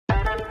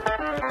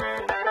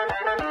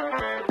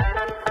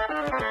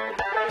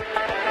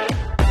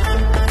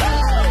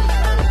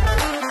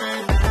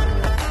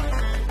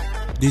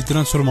Die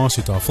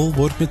transformasietafel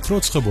word met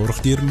trots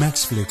geborg deur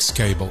Maxflex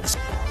Cables.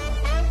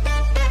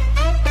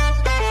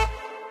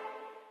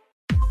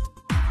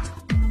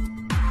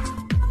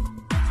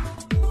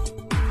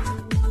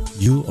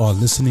 You are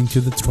listening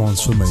to the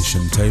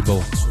Transformation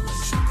Table,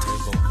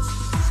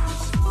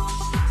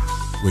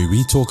 where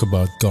we talk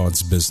about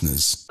God's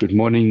business. Good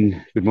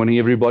morning,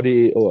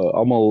 everybody.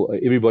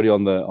 Everybody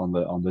on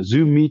the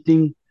Zoom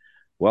meeting.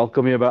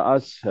 Welcome here by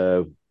us.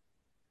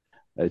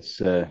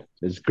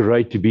 It's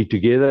great to be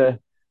together.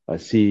 I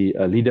see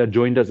Alida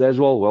joined us as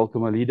well.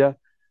 Welcome, Alida.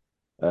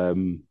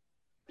 So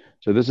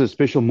this is a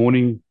special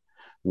morning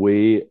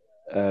where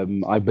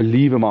I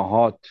believe in my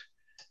heart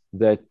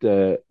that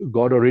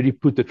God already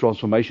put the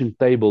transformation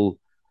table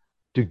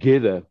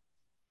together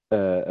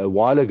a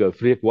while ago.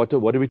 Freek, what are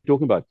we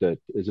talking about?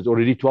 Is it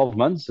already 12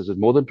 months? Is it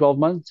more than 12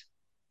 months?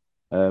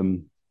 I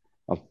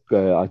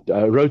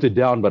wrote it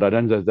down, but I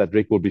don't know if that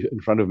record will be in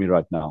front of me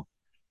right now.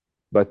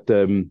 But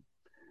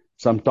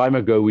some time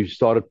ago, we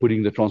started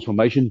putting the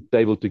transformation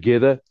table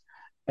together,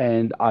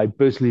 and I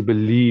personally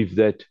believe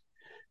that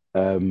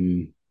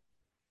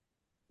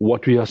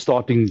what we are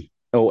starting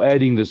or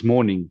adding this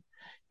morning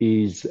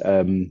is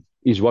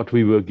what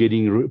we were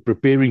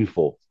preparing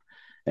for,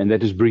 and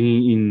that is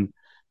bringing in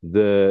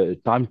the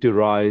Time to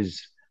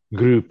Rise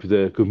group,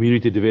 the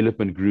community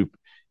development group,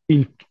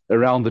 in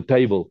around the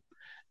table.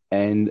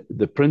 And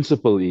the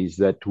principle is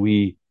that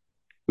we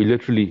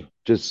literally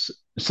just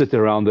sit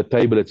around the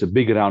table. It's a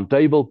big round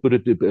table.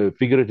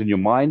 Figure it in your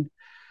mind.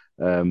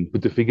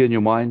 Put the figure in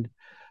your mind.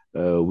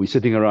 We're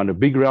sitting around a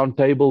big round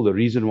table. The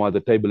reason why the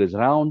table is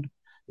round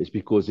is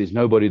because there's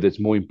nobody that's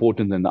more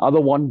important than the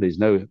other one. There's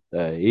no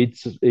head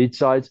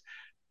sides.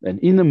 And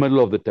in the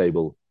middle of the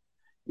table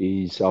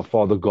is our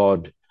Father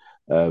God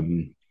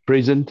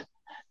present.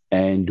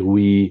 And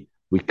we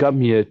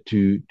come here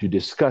to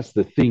discuss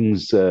the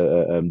things,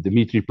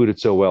 Dimitri put it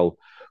so well,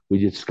 we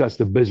discuss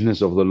the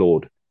business of the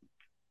Lord.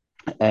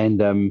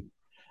 And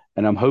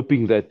I'm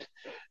hoping that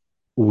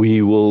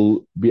we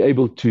will be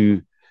able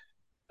to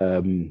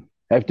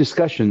have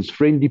discussions,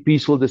 friendly,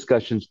 peaceful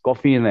discussions,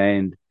 coffee in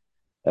hand,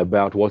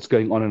 about what's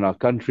going on in our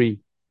country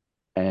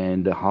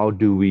and how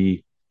do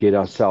we get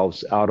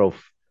ourselves out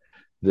of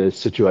the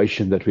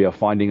situation that we are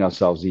finding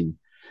ourselves in.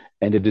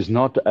 And it is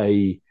not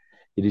a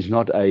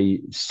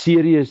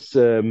serious,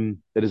 it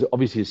is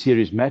obviously a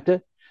serious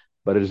matter,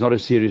 but it is not a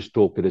serious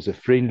talk. It is a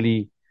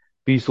friendly,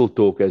 peaceful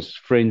talk as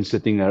friends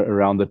sitting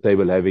around the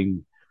table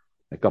having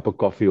a cup of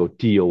coffee or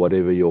tea or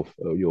whatever your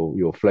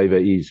flavor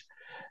is.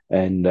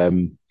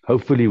 And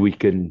hopefully we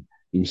can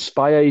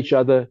inspire each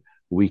other.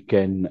 We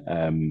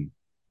can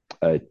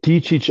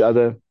teach each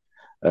other.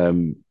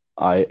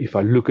 If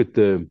I look at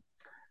the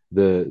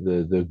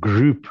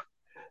group,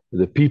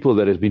 the people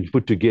that has been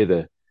put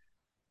together,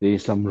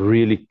 there's some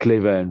really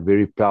clever and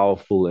very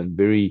powerful and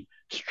very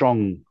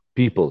strong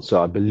people.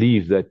 So I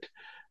believe that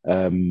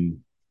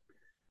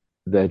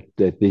that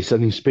there's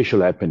something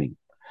special happening.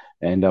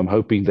 And I'm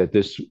hoping that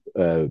this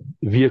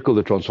vehicle,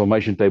 the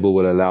transformation table,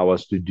 will allow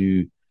us to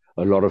do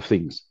a lot of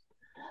things.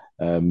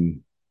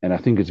 And I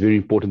think it's very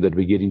important that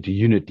we get into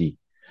unity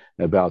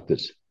about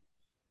this.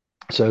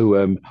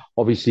 So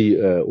obviously,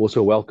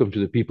 also welcome to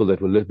the people that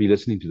will be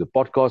listening to the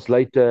podcast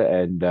later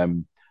and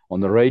on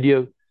the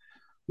radio.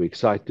 We're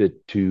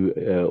excited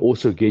to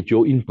also get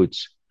your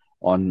inputs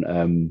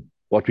on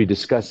what we're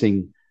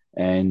discussing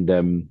and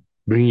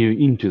bring you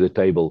into the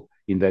table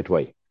in that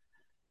way.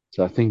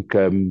 So I think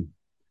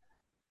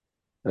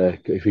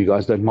if you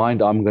guys don't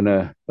mind, I'm going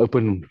to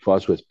open for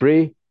us with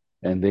prayer,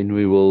 and then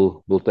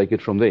we'll take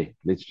it from there.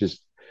 Let's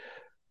just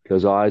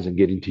close our eyes and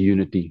get into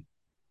unity.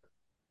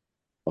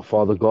 Our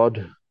Father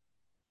God,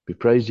 we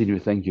praise you and we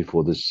thank you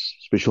for this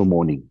special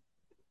morning.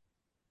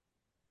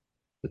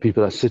 The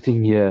people are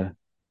sitting here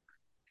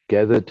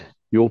gathered,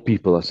 your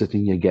people are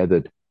sitting here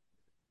gathered,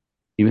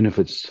 even if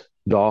it's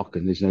dark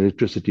and there's no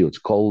electricity or it's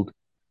cold,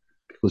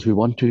 because we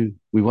want to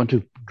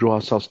draw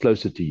ourselves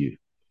closer to you.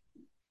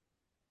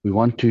 We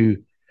want to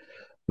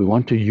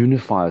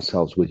unify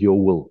ourselves with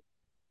your will,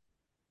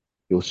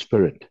 your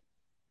spirit.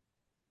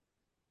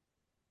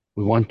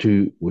 We want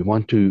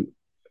to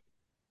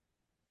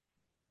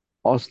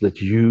ask that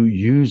you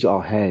use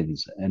our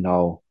hands and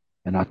our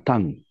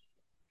tongue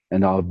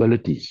and our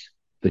abilities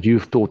that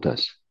you've taught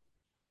us,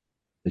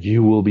 that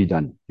you will be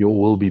done, your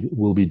will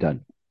be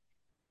done,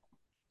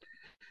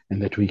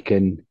 and that we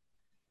can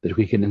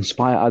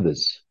inspire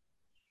others,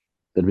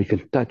 that we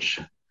can touch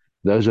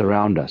those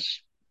around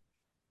us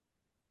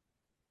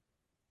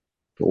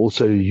to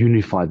also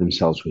unify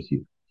themselves with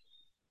you.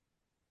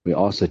 We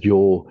ask that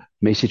your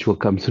message will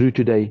come through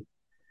today,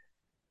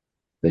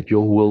 that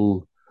your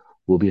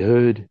will be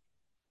heard,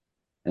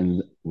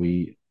 and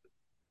we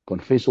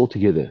confess all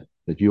together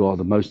that you are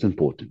the most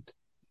important.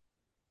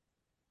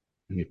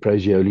 And we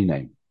praise your holy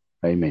name.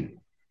 Amen.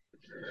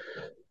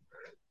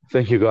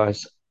 Thank you,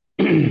 guys.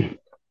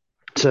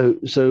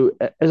 So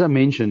as I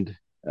mentioned,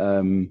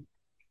 and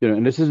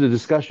this is a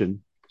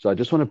discussion. So I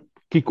just want to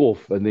kick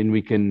off, and then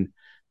we can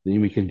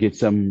get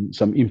some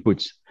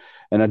inputs.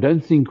 And I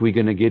don't think we're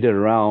going to get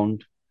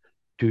around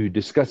to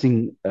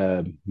discussing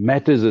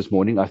matters this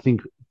morning. I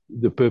think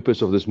the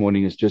purpose of this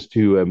morning is just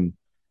to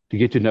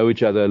get to know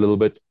each other a little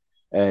bit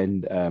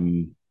and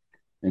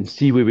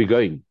see where we're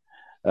going.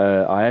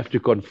 I have to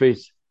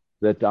confess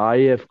that I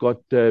have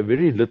got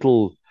very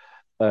little.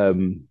 Well,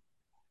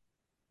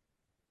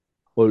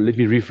 let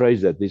me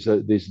rephrase that.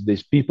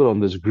 There's people on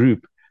this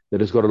group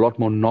that has got a lot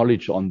more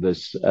knowledge on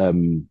this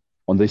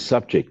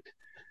subject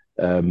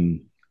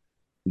than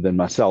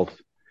myself.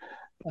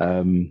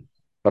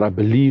 But I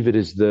believe it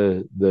is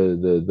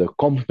the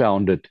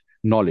compounded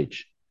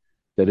knowledge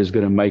that is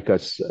going to make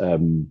us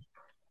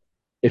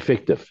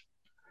effective.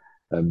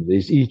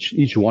 There's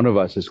each one of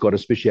us has got a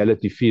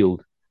specialty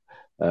field,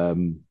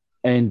 and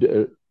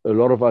a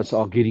lot of us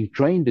are getting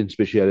trained in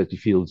specialty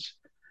fields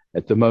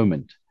at the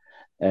moment,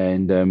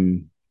 and a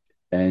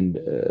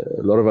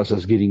lot of us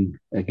are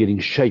getting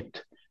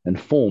shaped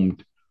and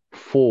formed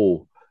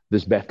for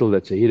this battle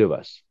that's ahead of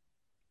us.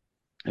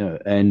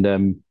 And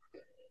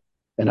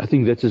I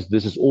think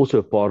this is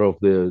also part of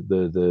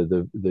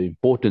the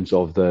importance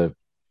of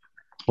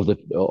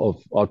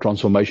our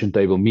transformation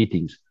table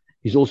meetings,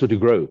 is also to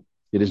grow.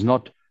 It is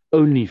not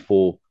only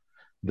for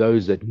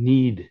those that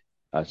need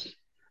us,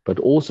 but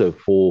also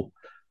for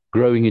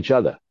growing each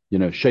other,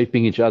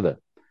 shaping each other.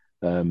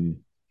 And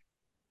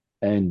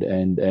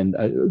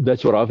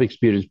that's what I've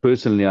experienced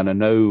personally, and I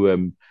know,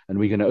 and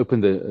we're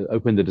going to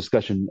open the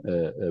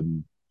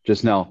discussion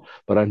just now.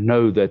 But I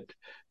know that,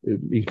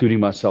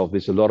 including myself,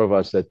 there's a lot of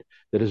us that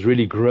has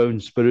really grown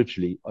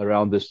spiritually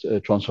around this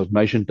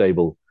transformation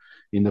table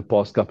in the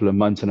past couple of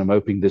months, and I'm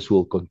hoping this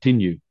will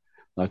continue.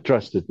 I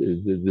trust that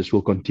this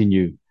will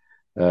continue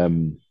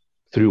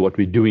through what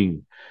we're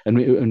doing,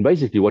 and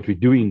basically what we're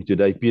doing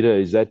today, Peter,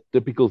 is that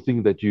typical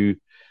thing that you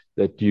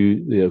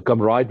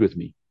come ride with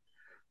me.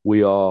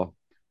 We are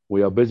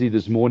busy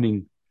this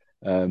morning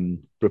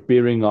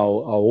preparing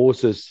our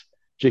horses,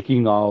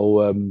 checking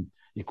our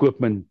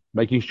equipment,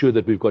 making sure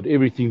that we've got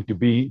everything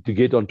to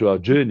get onto our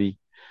journey,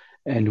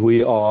 and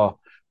we are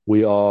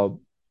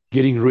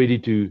getting ready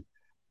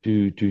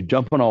to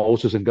jump on our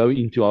horses and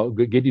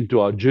get into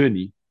our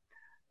journey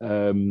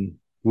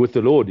with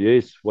the Lord.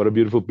 Yes, what a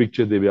beautiful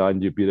picture there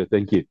behind you, Peter.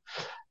 Thank you.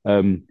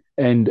 And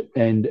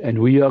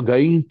we are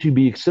going to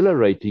be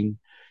accelerating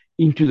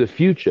into the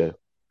future,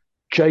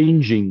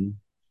 changing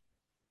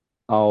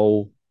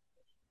our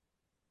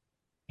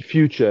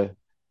future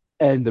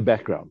and the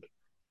background.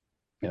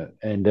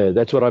 And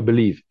that's what I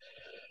believe.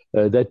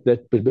 By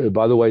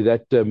the way,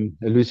 that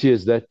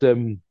Lucius, that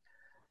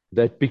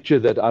picture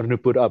that Arno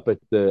put up at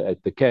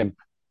the camp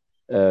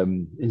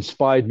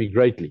inspired me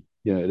greatly.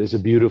 There's a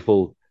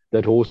beautiful,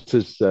 that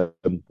horses, the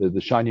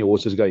shiny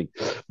horses going.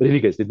 But in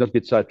any case, did not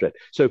get sidetracked.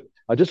 So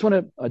I just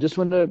want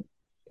to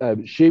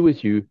share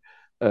with you.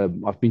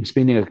 I've been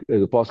spending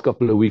the past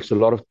couple of weeks a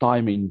lot of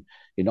time in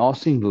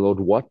asking the Lord,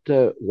 what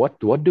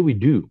do we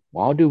do?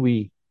 How do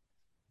we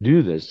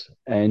do this?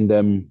 And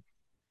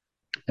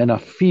I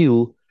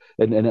feel,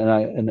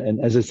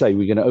 and as I say,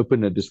 we're going to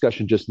open a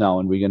discussion just now,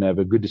 and we're going to have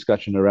a good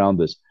discussion around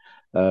this,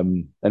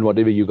 and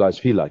whatever you guys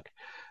feel like.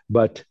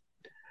 But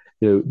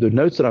the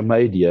notes that I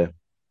made here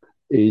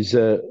is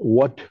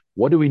what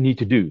do we need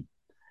to do?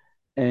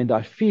 And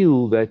I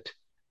feel that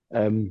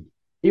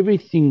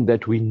everything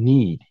that we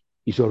need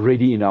is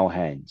already in our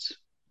hands.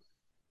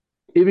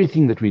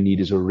 Everything that we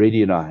need is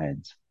already in our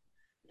hands.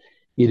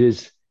 It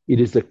is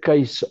the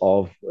case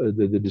of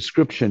the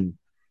description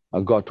I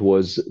got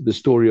was the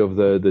story of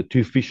the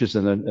two fishes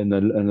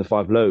and the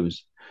 5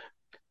 loaves.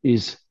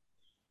 It's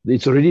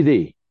already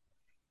there.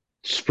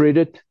 Spread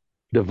it,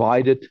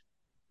 divide it,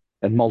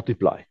 and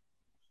multiply.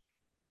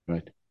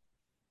 Right?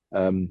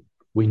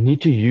 We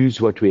need to use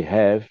what we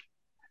have,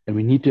 and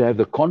we need to have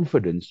the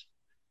confidence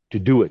to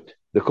do it,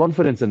 the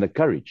confidence and the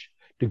courage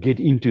to get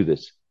into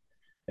this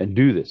and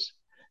do this.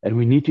 And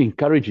we need to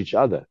encourage each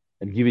other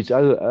and give each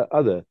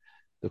other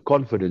the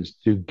confidence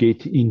to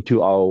get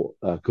into our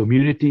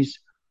communities.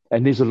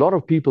 And there's a lot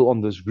of people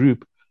on this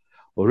group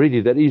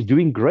already that is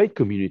doing great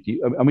community.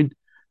 I mean,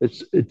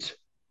 it's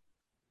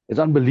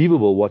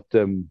unbelievable what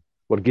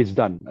gets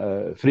done.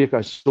 Freek,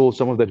 I saw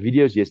some of that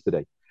videos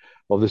yesterday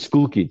of the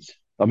school kids.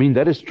 I mean,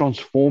 that is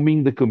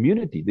transforming the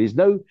community. There's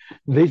no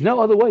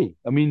other way.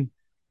 I mean,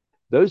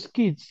 those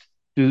kids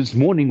this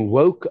morning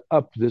woke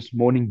up this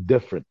morning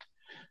different.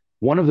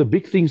 One of the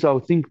big things I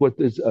think what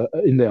is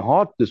in their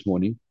heart this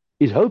morning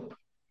is hope.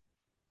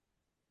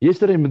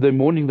 Yesterday in the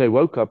morning, they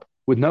woke up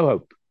with no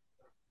hope.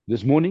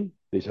 This morning,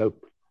 there's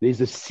hope. There's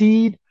a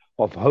seed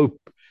of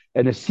hope.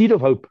 And a seed of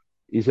hope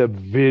is a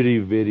very,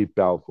 very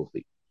powerful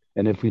thing.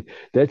 And if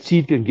that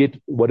seed can get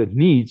what it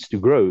needs to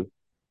grow,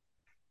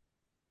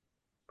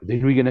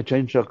 then we're going to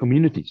change our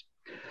communities.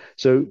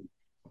 So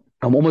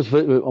I'm almost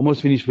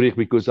finished, Freek,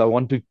 because I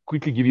want to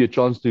quickly give you a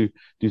chance to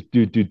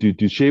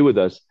share with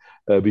us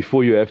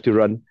before you have to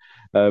run.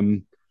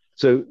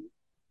 So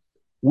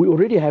we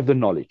already have the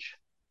knowledge,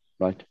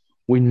 right?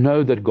 We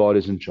know that God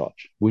is in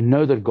charge. We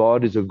know that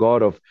God is a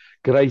God of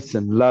grace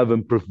and love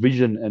and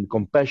provision and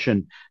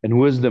compassion and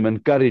wisdom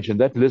and courage. And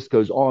that list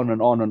goes on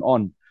and on and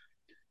on.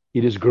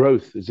 It is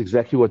growth. It's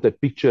exactly what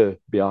that picture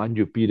behind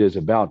you, Peter, is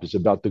about. It's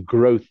about the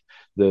growth,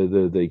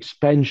 the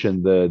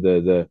expansion,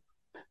 the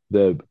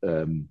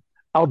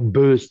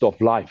outburst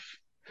of life.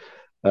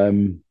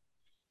 Um,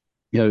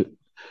 you know,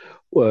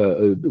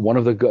 one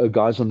of the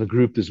guys on the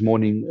group this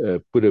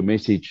morning put a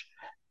message,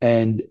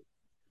 and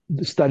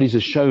the studies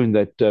have shown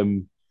that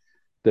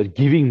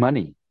giving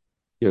money,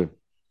 you know,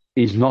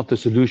 is not the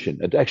solution.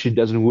 It actually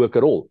doesn't work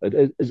at all.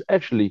 It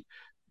actually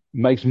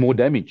makes more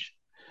damage.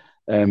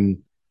 Um,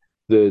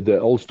 the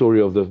old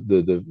story of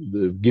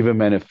the give a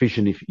man a fish,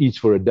 and if he eats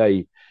for a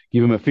day,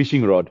 give him a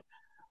fishing rod.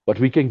 But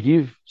we can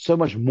give so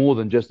much more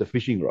than just a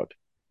fishing rod.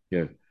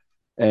 Yeah.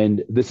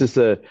 And this is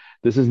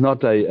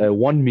not a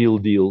one meal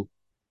deal.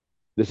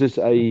 This is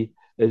a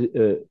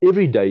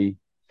everyday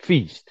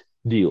feast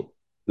deal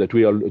that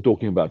we are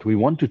talking about. We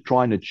want to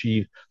try and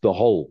achieve the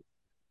whole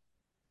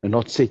and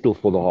not settle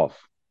for the half.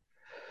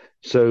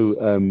 So,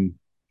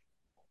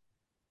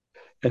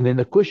 and then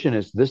the question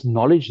is this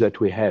knowledge that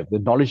we have, the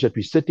knowledge that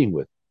we're sitting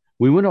with,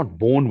 we were not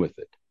born with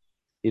it.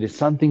 It is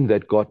something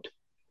that got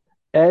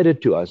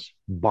added to us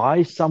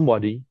by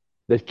somebody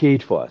that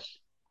cared for us.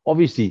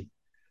 Obviously,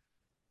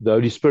 the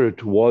Holy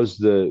Spirit was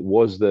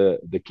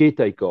the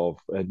caretaker of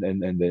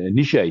and the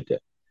initiator.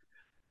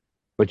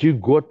 But you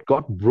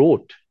got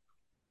brought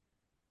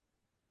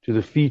to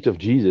the feet of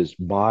Jesus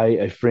by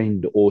a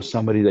friend or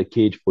somebody that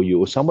cared for you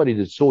or somebody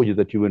that saw you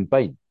that you were in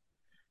pain.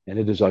 And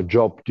it is our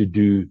job to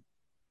do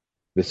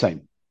the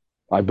same.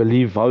 I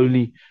believe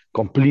wholly,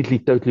 completely,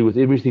 totally, with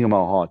everything in my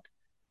heart,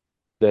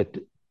 that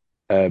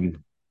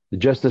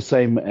just the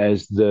same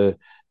as the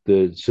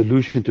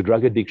solution to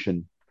drug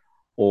addiction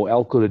or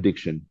alcohol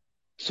addiction,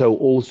 so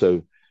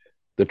also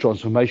the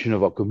transformation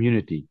of our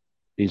community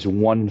is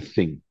one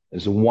thing.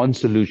 It's one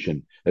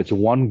solution. It's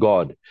one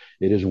God.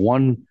 It is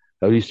one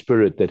Holy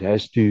Spirit that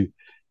has to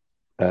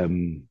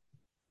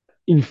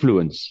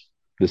influence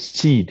the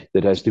seed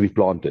that has to be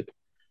planted.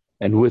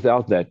 And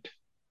without that,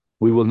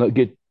 we will not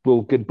get.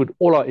 We'll can put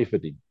all our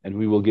effort in, and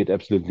we will get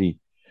absolutely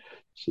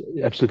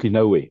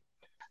nowhere.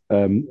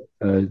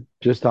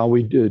 Just how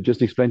we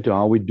just explain to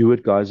how we do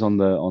it, guys, on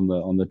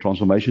the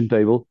transformation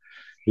table.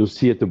 You'll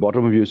see at the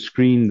bottom of your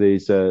screen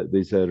there's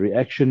a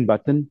reaction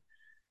button.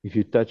 If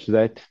you touch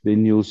that,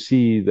 then you'll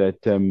see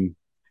that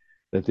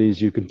that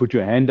is you can put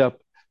your hand up.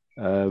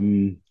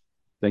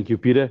 Thank you,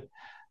 Peter.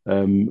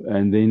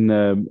 And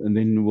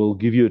then we'll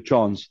give you a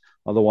chance.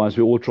 Otherwise,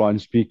 we all try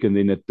and speak, and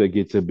then it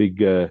gets a big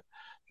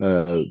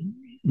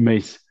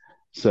mess.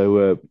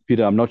 So,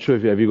 Peter, I'm not sure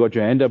if have you got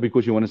your hand up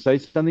because you want to say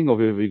something,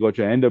 or have you got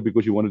your hand up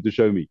because you wanted to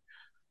show me?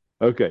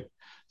 Okay.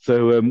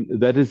 So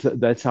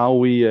that's how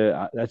we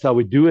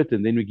do it,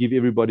 and then we give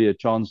everybody a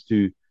chance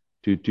to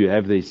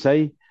have their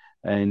say,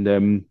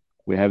 and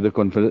we have the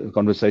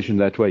conversation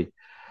that way.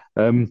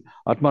 Atman,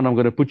 I'm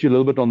going to put you a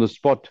little bit on the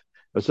spot.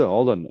 So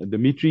hold on,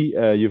 Dimitri,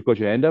 you've got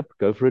your hand up.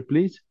 Go for it,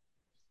 please.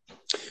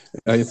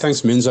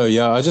 Thanks, Menzo.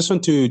 Yeah, I just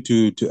want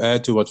to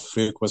add to what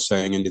Freek was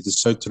saying, and it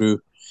is so true.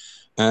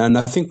 And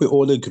I think we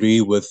all agree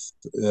with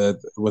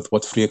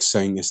what Freek's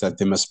saying is that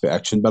there must be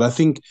action. But I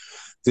think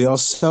there are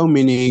so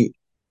many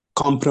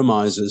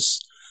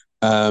compromises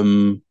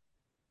in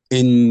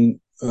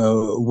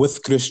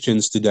with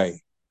Christians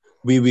today.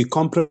 We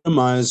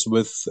compromise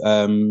with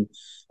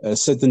a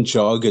certain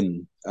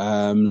jargon,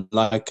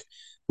 like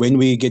when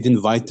we get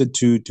invited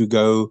to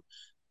go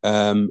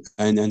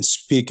and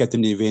speak at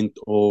an event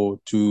or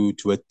to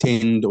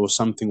attend or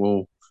something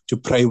or to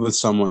pray with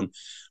someone,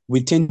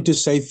 we tend to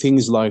say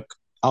things like,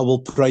 I will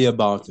pray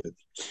about it.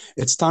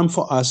 It's time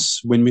for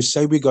us, when we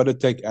say we got to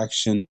take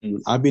action,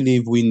 I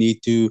believe we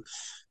need to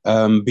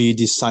be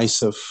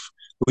decisive.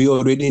 We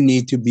already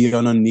need to be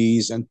on our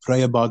knees and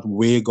pray about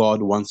where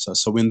God wants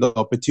us. So when the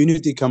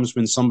opportunity comes,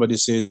 when somebody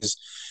says,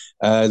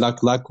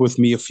 like with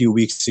me a few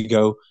weeks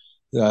ago,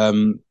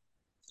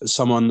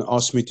 someone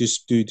asked me to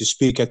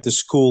speak at the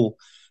school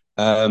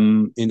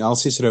in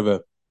Elsies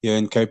River here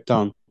in Cape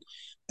Town.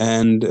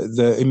 And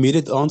the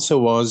immediate answer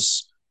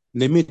was,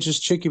 let me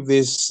just check if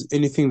there's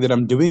anything that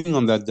I'm doing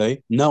on that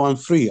day. No, I'm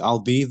free. I'll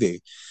be there.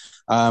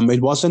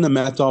 It wasn't a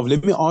matter of,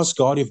 let me ask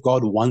God if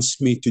God wants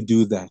me to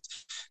do that.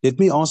 Let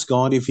me ask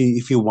God if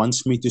he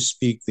wants me to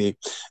speak there.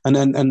 And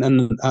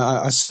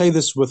I say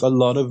this with a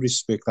lot of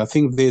respect. I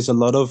think there's a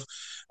lot of,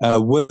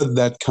 with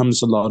that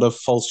comes a lot of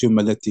false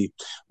humility.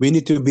 We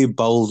need to be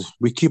bold.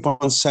 We keep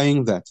on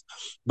saying that,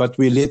 but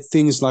we let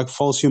things like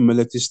false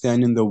humility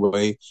stand in the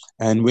way.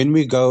 And when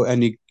we go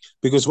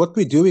because what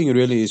we're doing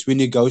really is we're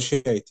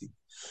negotiating.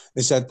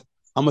 Is that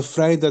I'm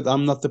afraid that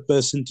I'm not the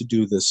person to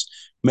do this.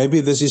 Maybe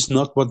this is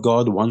not what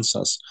God wants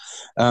us.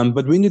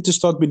 But we need to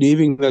start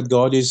believing that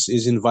God is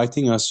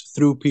inviting us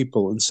through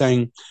people and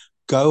saying,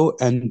 go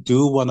and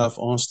do what I've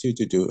asked you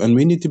to do. And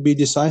we need to be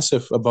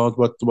decisive about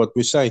what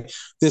we say.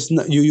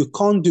 You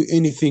can't do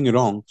anything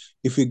wrong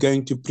if you're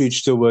going to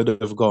preach the word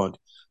of God.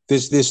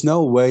 There's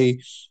no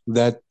way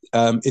that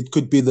it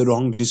could be the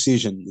wrong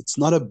decision. It's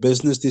not a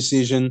business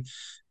decision.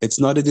 It's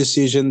not a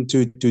decision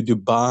to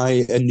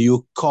buy a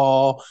new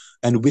car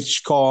and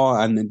which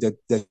car, and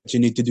that you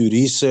need to do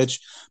research.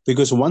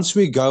 Because once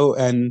we go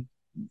and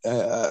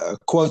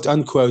quote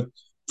unquote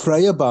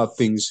pray about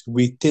things,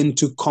 we tend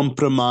to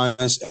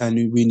compromise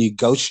and we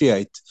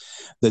negotiate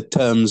the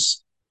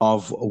terms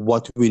of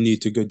what we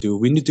need to go do.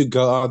 We need to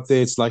go out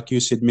there. It's like you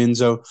said,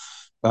 Menzo,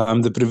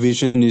 the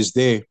provision is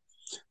there.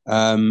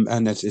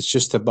 And it's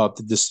just about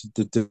the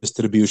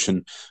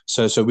distribution.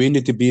 So we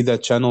need to be the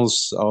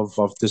channels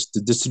of this,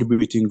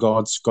 distributing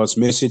God's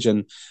message.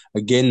 And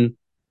again,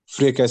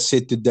 Freka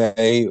said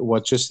today,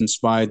 what just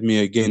inspired me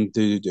again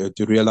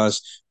to realize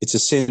it's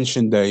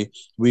Ascension Day.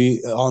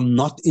 We are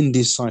not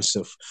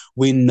indecisive.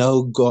 We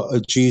know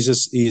God,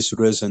 Jesus is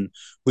risen.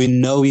 We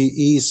know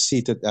He is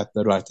seated at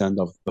the right hand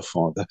of the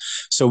Father.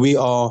 So we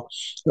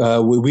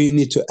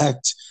need to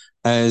act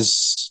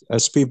as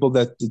people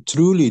that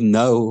truly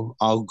know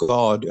our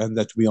God, and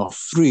that we are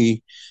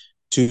free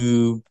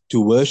to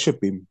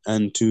worship Him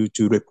and to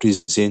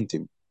represent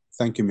Him.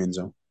 Thank you,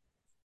 Menzo.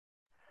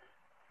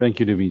 Thank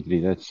you,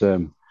 Dimitri. That's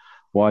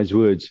wise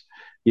words.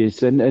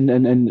 Yes, and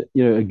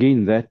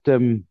again, that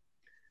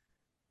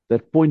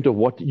point of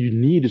what you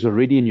need is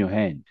already in your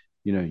hand.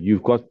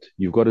 You've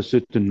got a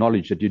certain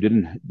knowledge that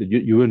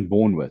you weren't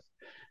born with,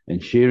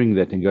 and sharing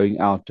that and going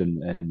out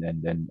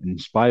and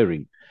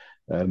inspiring.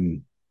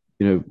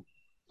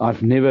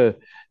 I've never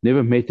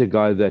met a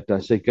guy that I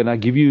say, can I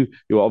give you,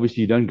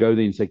 obviously you don't go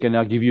there and say, can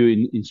I give you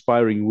an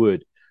inspiring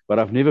word? But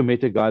I've never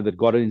met a guy that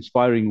got an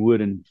inspiring word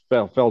and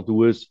felt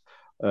worse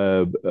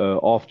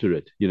after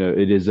it.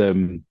 It is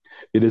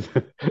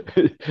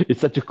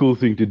it's such a cool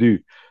thing to do.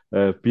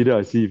 Peter,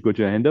 I see you've got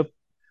your hand up.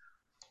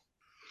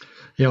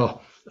 Yeah,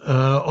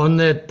 on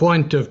that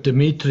point of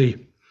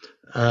Dimitri,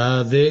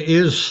 there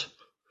is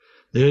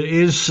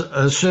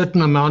a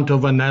certain amount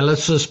of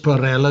analysis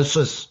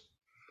paralysis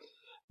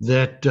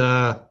that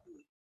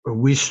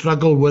we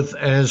struggle with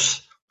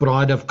as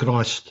Bride of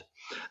Christ.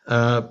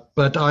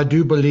 But I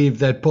do believe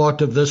that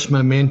part of this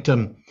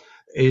momentum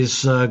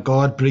is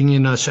God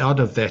bringing us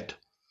out of that.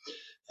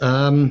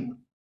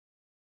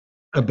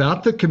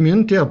 About the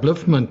community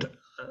upliftment,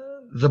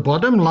 the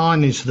bottom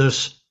line is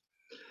this.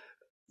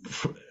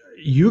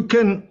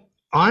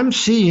 I'm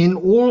seeing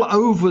all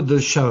over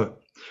the show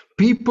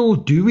people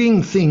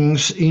doing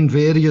things in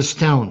various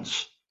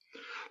towns.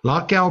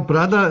 Like our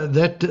brother,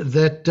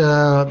 that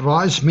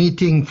Rise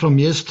meeting from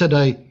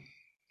yesterday,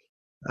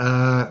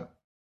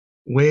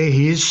 where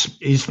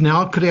he's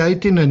now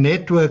creating a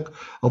network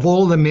of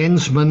all the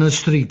men's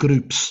ministry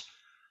groups.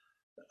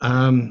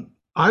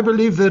 I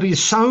believe there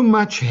is so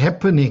much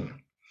happening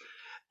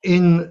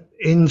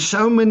in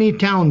so many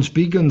towns,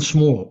 big and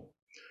small,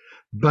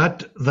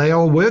 but they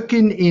are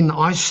working in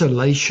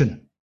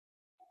isolation.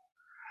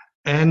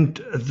 And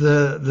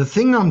the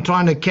thing I'm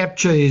trying to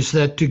capture is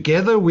that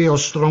together we are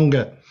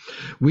stronger.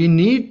 We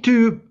need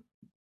to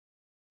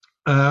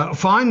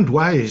find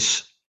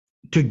ways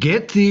to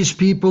get these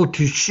people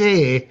to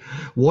share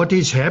what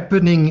is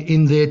happening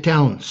in their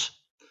towns.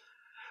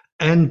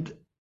 And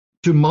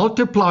to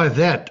multiply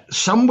that,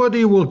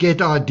 somebody will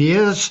get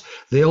ideas,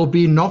 there'll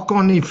be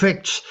knock-on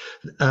effects,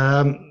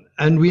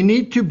 and we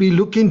need to be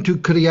looking to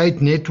create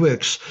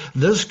networks.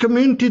 This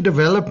community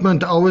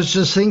development, I was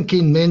just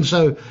thinking,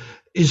 Menzo,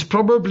 is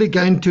probably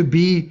going to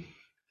be,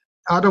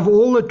 out of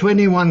all the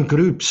 21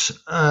 groups,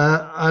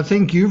 I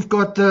think you've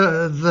got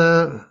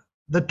the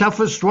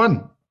toughest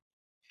one.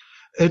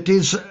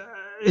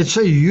 It's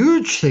a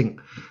huge thing.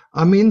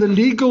 I mean, the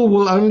legal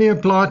will only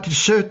apply to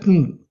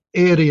certain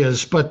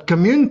areas, but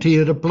community,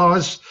 it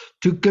applies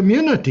to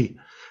community.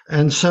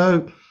 And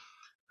so,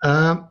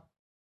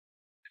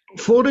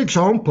 for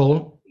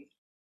example,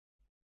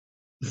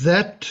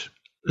 that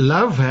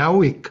Love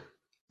Howick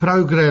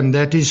program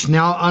that is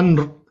now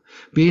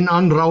being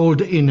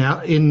unrolled in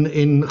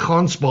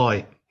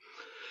Gansbaai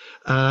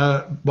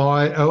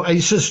by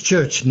Oasis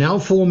Church, now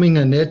forming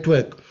a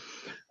network.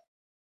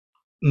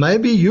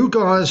 Maybe you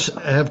guys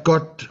have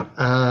got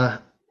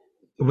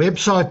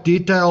website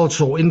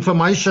details or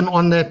information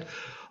on that.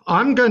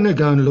 I'm going to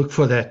go and look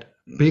for that,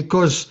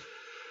 because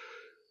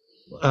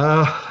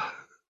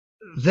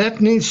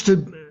that needs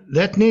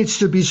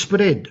to be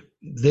spread.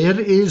 There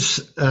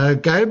is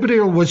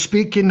Gabriel was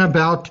speaking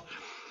about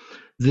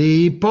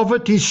the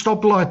Poverty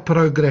Stoplight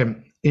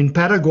program in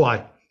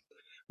Paraguay,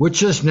 which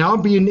has now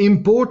been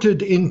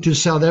imported into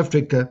South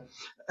Africa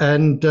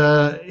and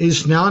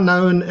is now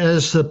known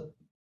as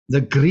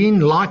the Green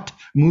Light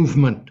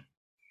Movement.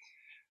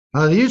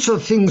 These are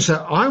things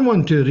that I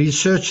want to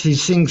research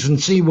these things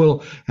and see,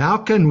 well, how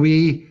can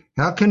we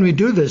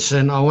do this?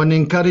 And I want to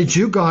encourage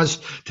you guys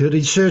to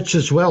research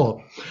as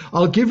well.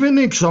 I'll give you an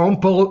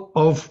example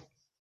of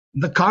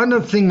the kind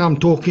of thing I'm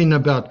talking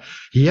about.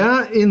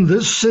 Here in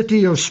this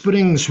city of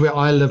Springs where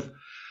I live,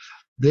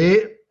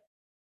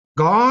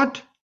 God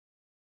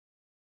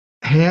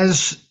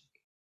has,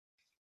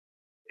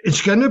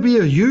 it's going to be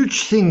a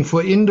huge thing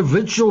for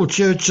individual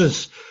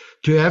churches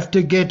to have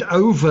to get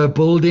over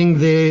building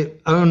their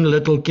own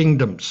little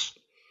kingdoms.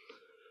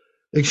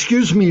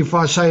 Excuse me if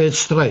I say it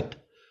straight.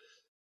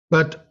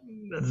 But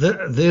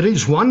there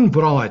is one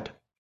bride,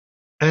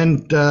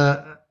 and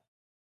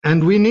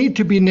we need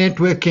to be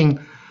networking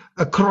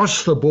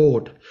across the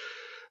board.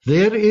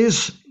 There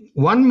is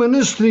one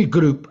ministry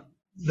group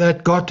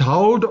that got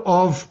hold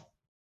of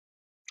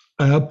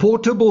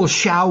portable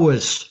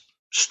showers,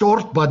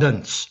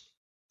 stortbuddens,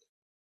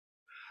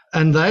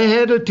 and they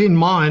had it in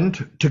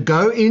mind to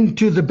go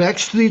into the back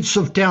streets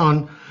of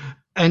town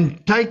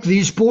and take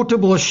these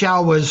portable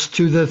showers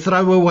to the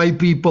throwaway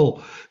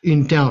people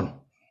in town.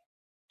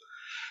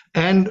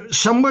 And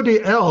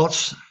somebody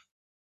else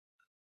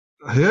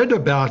heard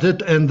about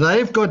it, and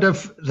they've got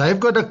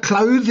a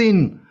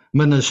clothing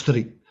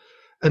ministry,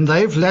 and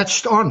they've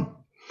latched on.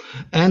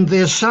 And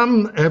there's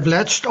some have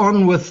latched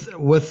on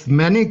with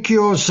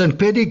manicures and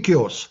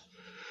pedicures,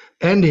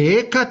 and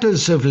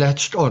haircutters have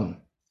latched on.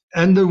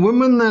 And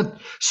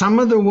some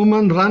of the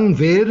women run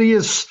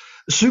various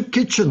soup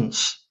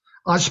kitchens.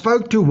 I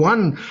spoke to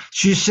one.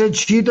 She said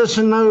she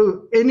doesn't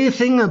know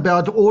anything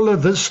about all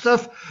of this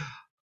stuff.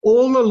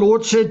 All the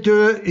Lord said to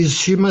her is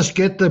she must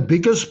get the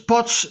biggest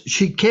pots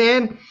she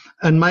can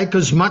and make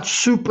as much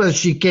soup as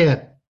she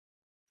can.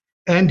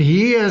 And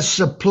he has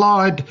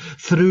supplied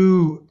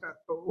through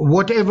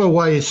whatever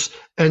ways,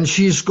 and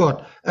she's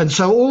got. And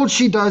so all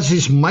she does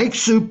is make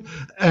soup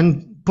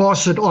and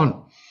pass it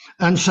on.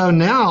 And so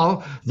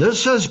now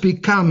this has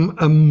become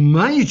a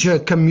major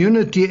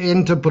community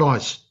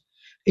enterprise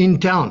in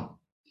town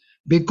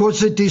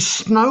because it is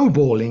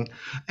snowballing,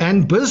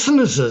 and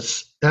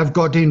businesses have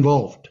got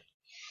involved.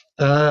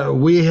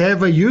 We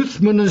have a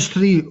youth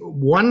ministry,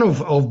 one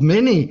of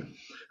many,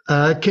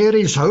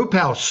 Carey's Hope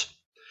House,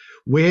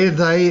 where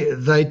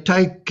they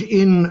take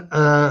in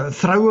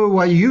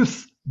throwaway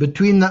youth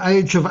between the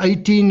age of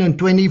 18 and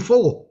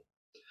 24.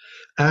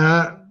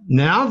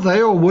 Now they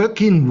are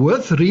working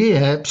with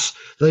rehabs,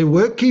 they're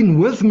working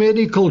with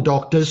medical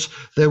doctors,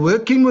 they're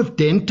working with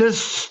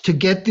dentists to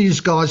get these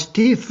guys'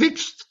 teeth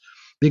fixed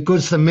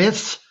because the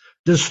meth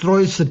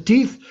destroys the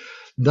teeth.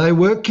 They're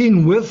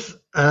working with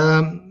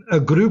a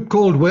group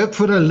called Work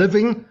for a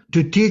Living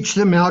to teach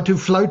them how to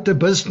float the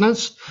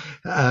business,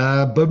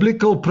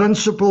 biblical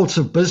principles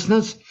of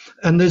business,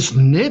 and there's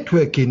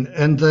networking,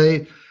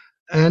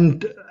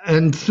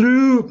 and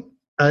through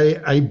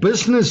a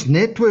business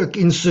network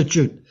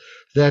institute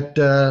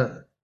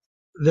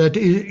that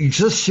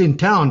exists in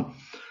town.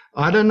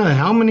 I don't know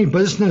how many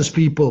business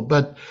people,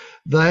 but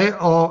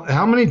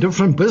how many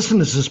different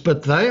businesses,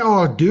 but they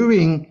are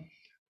doing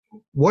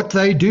what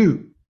they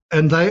do,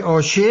 and they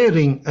are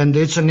sharing, and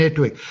it's a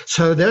network.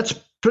 So that's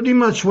pretty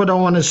much what I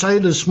want to say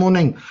this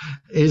morning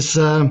is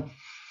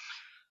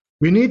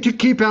we need to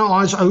keep our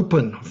eyes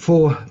open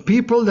for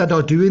people that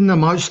are doing the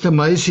most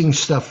amazing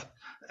stuff,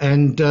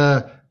 and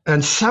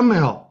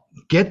somehow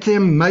get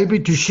them maybe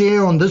to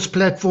share on this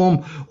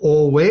platform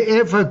or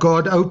wherever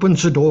God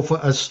opens the door for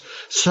us,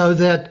 so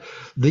that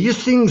these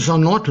things are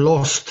not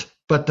lost,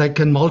 but they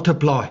can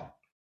multiply.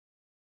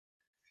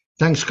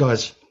 Thanks,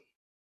 guys.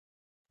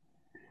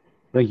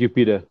 Thank you,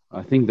 Peter.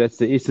 I think that's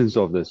the essence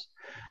of this,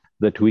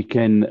 that we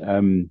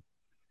can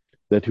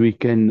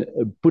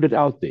put it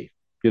out there.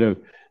 You know,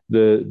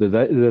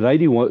 the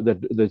lady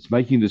that's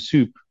making the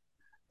soup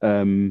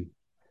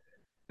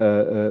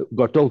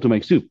got told to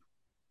make soup.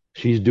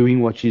 She's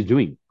doing what she's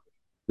doing.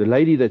 The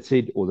lady that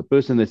said, or the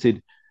person that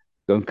said,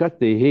 don't cut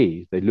their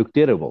hair, they look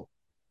terrible,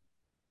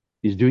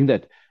 is doing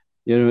that.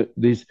 You know,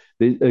 there's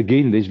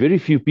very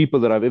few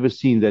people that I've ever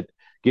seen that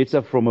gets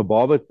up from a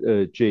barber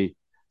chair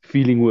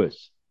feeling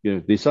worse. You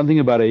know, there's something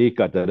about a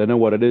haircut. I don't know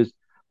what it is,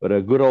 but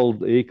a good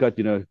old haircut,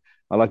 you know,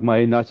 I like my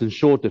hair nice and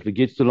short. If it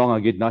gets too long,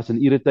 I get nice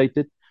and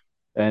irritated.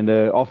 And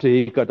after a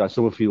haircut, I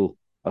sort of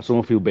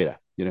feel better,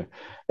 you know.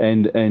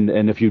 And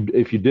if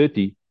you're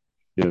dirty,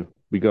 you know,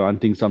 we go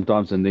hunting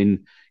sometimes, and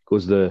then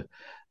because the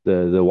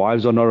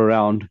wives are not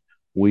around,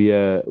 we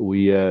you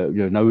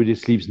know, nobody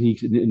sleeps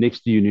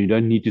next to you, and you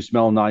don't need to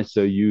smell nice.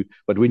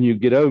 But when you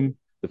get home,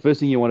 the first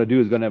thing you want to do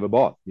is go and have a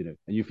bath, you know,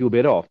 and you feel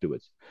better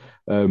afterwards.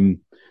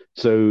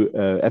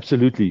 So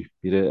absolutely,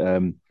 you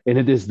know, and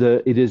it is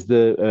the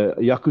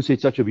Yaku said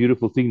such a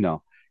beautiful thing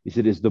now. He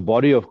said it's the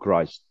body of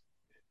Christ,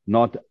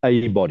 not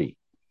a body.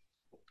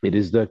 It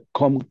is the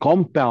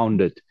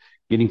compounded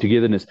getting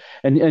togetherness.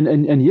 And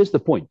here's the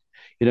point.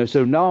 You know,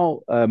 so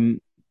now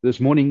this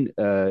morning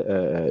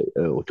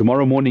or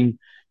tomorrow morning,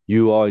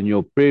 you are in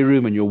your prayer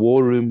room and your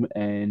war room,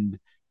 and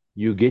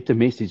you get a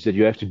message that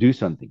you have to do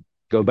something.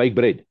 Go bake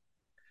bread.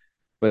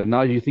 But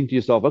now you think to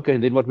yourself, okay,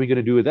 and then what are we going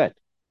to do with that?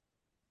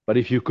 But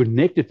if you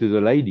connect it to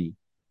the lady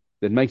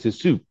that makes a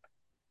soup,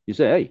 you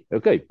say, hey,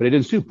 okay, bread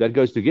and soup, that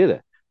goes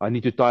together. I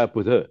need to tie up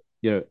with her.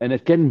 You know, and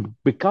it can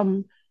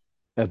become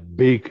a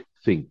big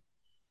thing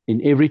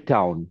in every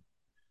town,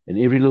 in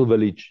every little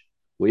village,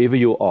 wherever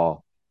you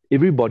are.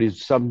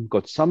 Everybody's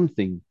got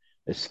something,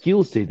 a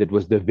skill set that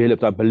was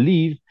developed. I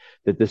believe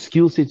that the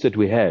skill sets that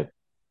we have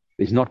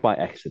is not by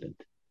accident.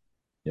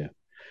 Yeah.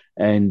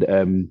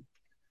 And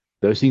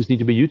those things need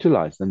to be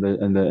utilized, and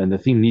the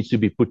thing needs to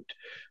be put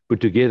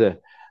together.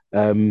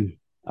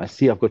 I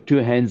see I've got two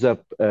hands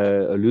up,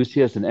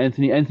 Lucius and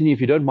Anthony. Anthony,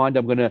 if you don't mind,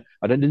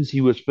 I didn't see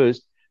who was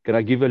first. Can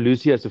I give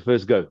Lucius the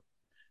first go?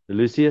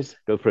 Lucius,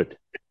 go for it.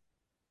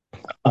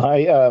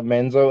 Hi,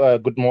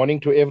 Menzo. Good morning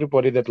to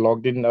everybody that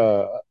logged in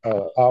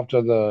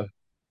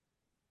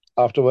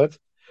afterwards.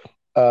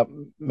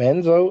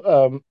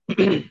 Menzo,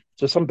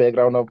 just some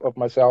background of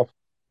myself.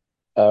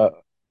 Uh,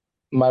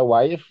 my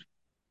wife,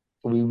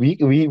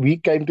 we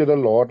came to the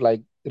Lord,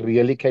 like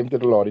really came to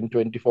the Lord in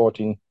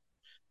 2014.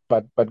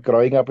 But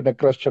growing up in a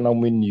Christian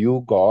home, we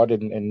knew God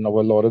and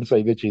our Lord and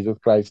Savior Jesus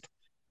Christ.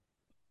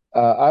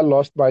 I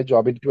lost my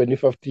job in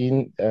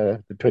 2015,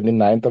 the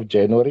 29th of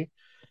January.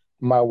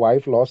 My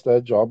wife lost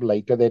her job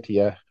later that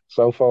year.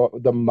 So for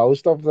the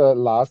most of the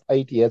last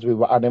 8 years, we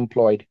were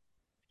unemployed.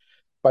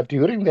 But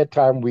during that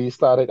time, we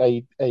started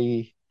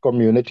a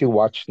community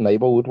watch,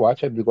 neighborhood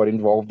watch, and we got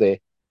involved there.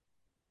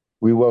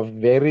 We were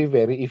very,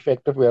 very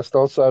effective. We are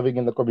still serving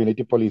in the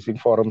community policing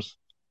forums.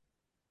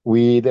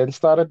 We then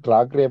started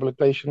drug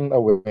rehabilitation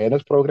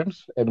awareness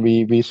programs, and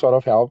we sort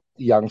of helped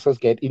youngsters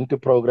get into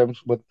programs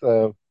with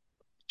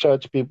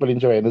church people in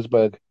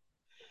Johannesburg.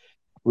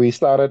 We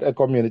started a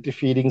community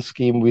feeding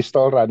scheme. We're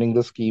still running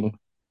the scheme.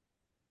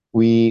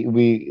 We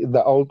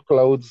the old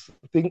clothes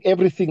thing,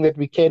 everything that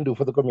we can do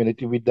for the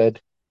community, we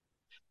did.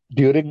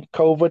 During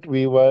COVID,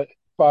 we were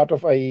part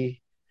of a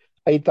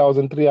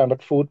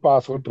 8,300 food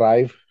parcel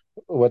drive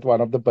with one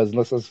of the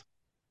businesses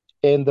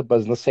in the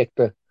business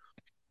sector.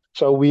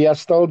 So we are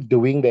still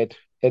doing that.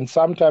 And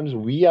sometimes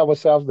we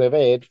ourselves never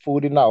had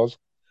food in house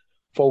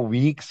for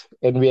weeks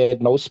and we had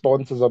no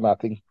sponsors or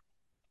nothing.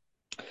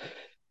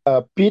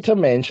 Peter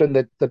mentioned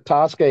that the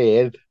task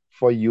ahead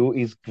for you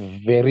is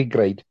very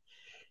great.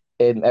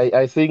 And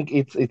I think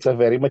it's a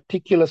very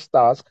meticulous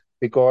task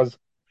because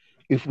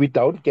if we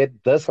don't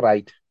get this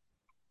right,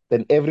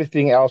 then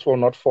everything else will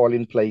not fall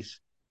in place.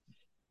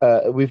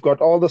 We've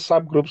got all the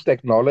subgroups,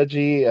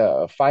 technology,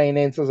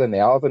 finances, and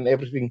health, and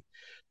everything.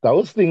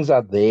 Those things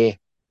are there.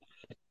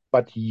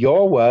 But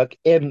your work,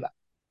 and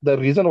the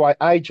reason why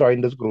I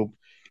joined this group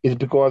is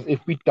because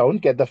if we don't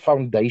get the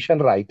foundation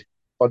right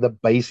or the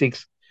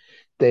basics,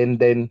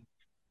 then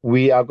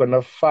we are going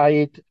to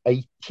fight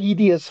a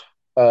tedious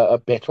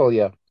battle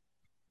here.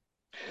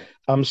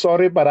 I'm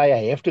sorry, but I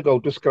have to go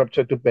to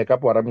scripture to back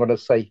up what I'm going to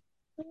say.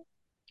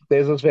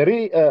 There's this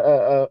very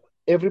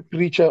every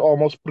preacher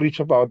almost preach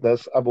about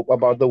this,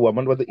 about the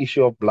woman with the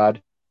issue of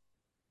blood.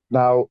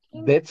 Now,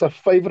 that's a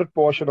favorite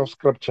portion of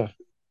scripture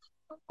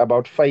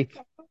about faith.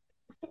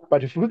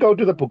 But if we go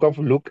to the book of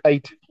Luke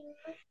 8,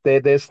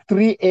 there's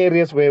three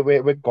areas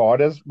where God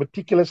has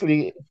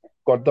meticulously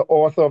got the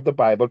author of the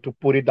Bible to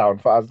put it down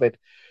for us that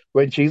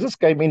when Jesus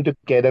came into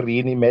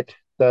Gadarene, he met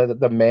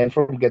the man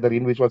from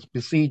Gadarene, which was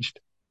besieged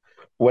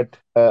with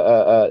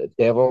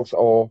devils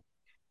or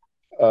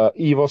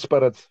evil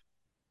spirits.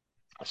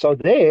 So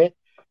there,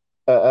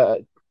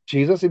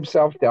 Jesus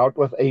himself dealt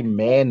with a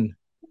man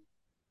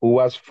who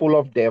was full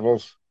of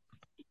devils.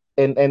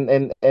 And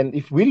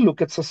if we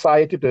look at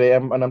society today,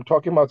 and I'm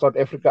talking about South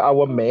Africa,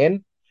 our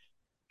men,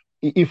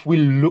 if we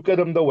look at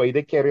them the way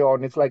they carry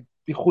on, it's like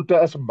die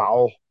goede is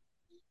mal.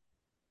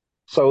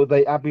 So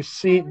they are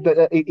besieged.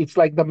 It's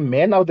like the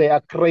men now, they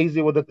are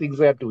crazy with the things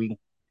they are doing.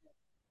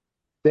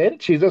 Then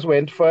Jesus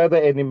went further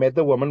and he met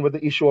the woman with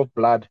the issue of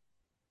blood.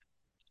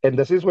 And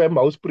this is where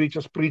most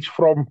preachers preach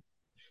from.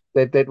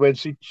 That when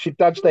she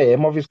touched the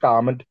hem of his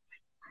garment,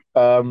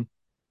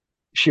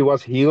 she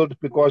was healed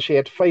because she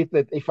had faith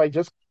that if I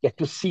just get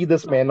to see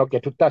this man or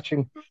get to touch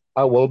him,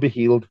 I will be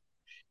healed.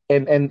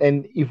 And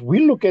if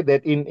we look at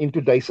that in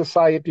today's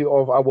society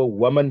of our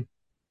women,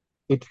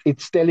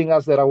 it's telling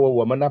us that our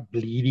women are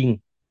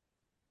bleeding.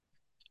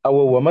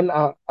 Our women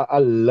are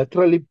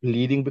literally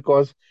bleeding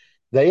because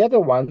they are the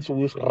ones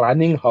who's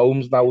running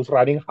homes now, who's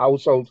running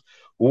households,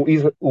 who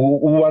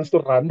wants to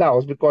run the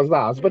house because the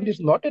husband is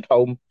not at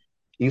home.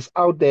 He's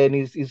out there and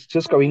he's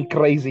just going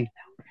crazy.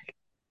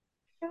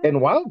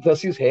 And while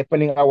this is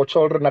happening, our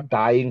children are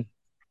dying.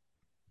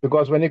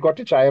 Because when he got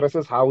to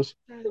Jairus' house,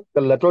 the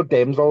little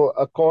damsel,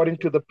 according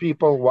to the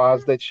people,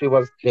 was that she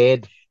was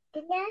dead.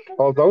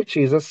 Although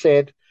Jesus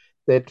said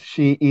that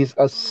she is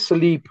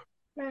asleep.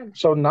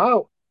 So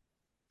now,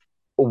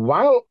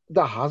 while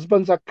the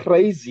husbands are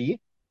crazy,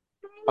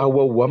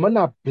 our women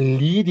are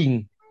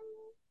bleeding.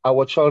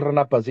 Our children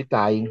are busy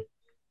dying.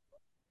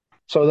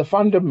 So the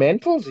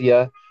fundamentals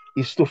here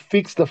is to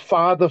fix the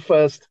father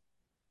first,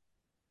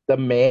 the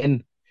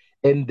man,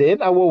 and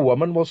then our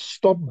woman will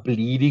stop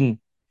bleeding,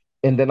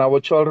 and then our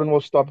children will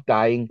stop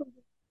dying.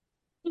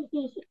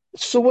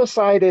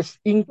 Suicide has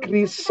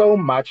increased so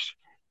much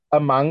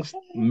amongst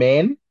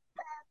men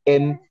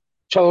and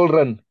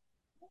children.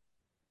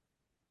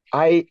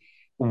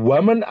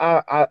 Women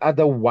are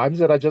the ones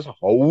that are just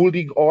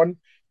holding on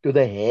to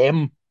the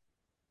hem,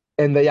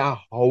 and they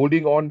are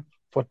holding on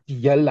for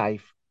dear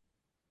life.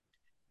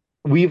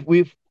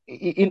 We've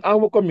in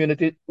our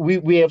community,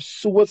 we have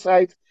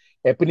suicides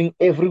happening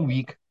every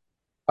week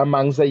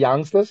amongst the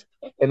youngsters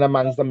and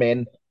amongst the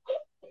men.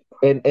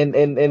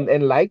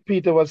 And like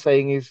Peter was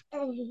saying is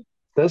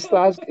This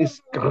task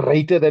is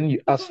greater than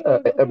us,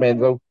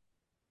 Menzo.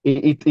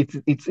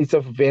 It's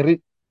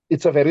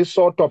a very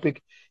sore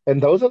topic,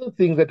 and those are the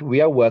things that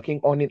we are working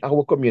on in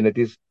our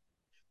communities.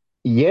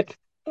 Yet,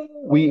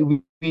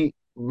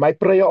 my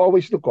prayer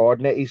always to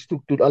God now is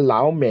to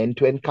allow men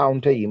to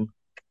encounter Him.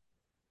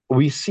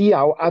 We see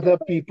how other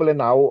people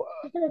and how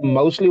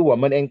mostly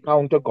women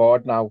encounter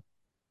God now,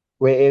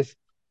 whereas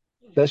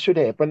this should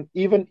happen.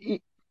 Even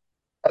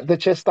the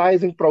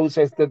chastising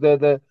process,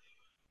 the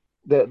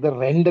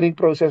rendering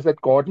process,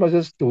 that God must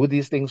just do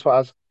these things for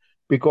us,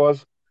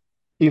 because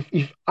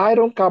if I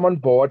don't come on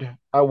board,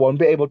 I won't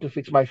be able to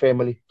fix my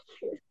family.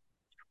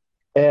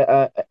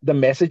 The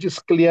message is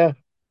clear,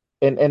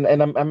 and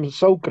I'm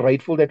so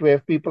grateful that we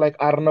have people like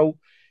Arno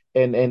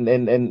and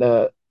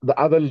the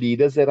other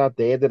leaders that are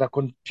there that are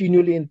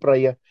continually in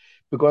prayer.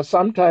 Because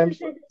sometimes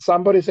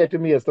somebody said to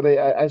me yesterday,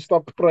 I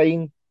stopped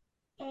praying,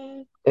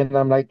 and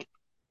I'm like,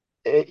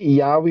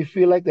 yeah, we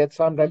feel like that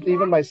sometimes.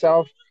 Even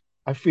myself,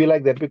 I feel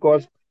like that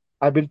because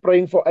I've been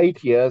praying for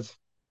 8 years,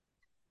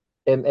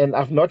 and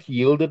I've not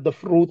yielded the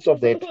fruits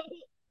of that.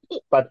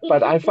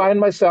 But I find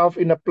myself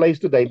in a place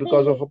today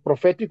because of a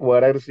prophetic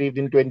word I received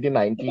in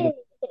 2019.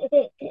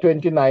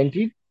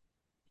 2019,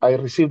 I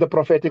received a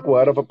prophetic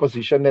word of a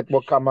position that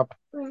will come up,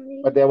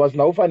 but there was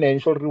no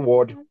financial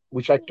reward,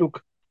 which I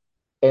took,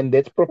 and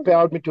that's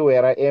propelled me to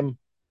where I am.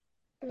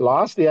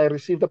 Last year, I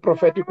received a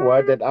prophetic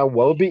word that I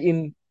will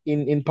be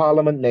in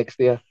Parliament next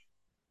year,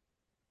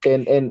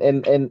 and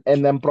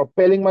I'm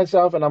propelling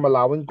myself, and I'm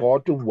allowing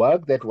God to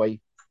work that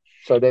way,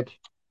 so that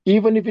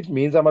even if it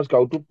means I must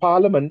go to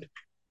Parliament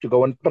to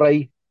go and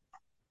pray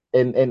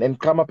and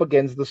come up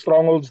against the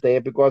strongholds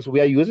there, because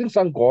we are using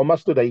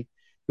sangomas today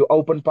to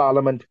open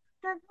Parliament,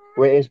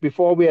 whereas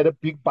before we had a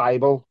big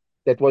Bible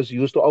that was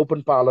used to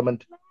open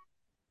Parliament.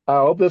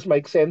 I hope this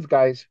makes sense,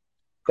 guys.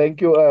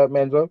 Thank you,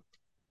 Menzo.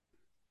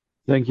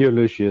 Thank you,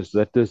 Lucius.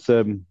 That is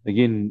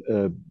again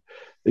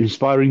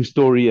inspiring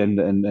story,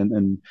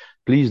 and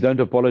please don't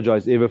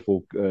apologize ever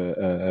for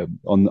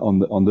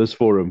on this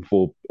forum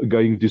for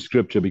going to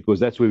Scripture, because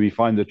that's where we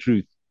find the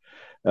truth.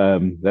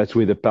 That's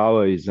where the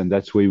power is, and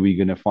that's where we're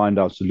going to find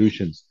our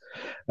solutions.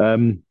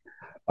 I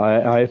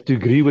have to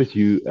agree with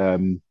you.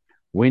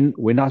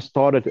 When I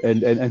started,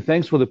 and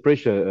thanks for the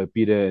pressure,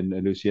 Peter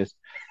and Lucius.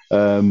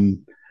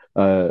 Um,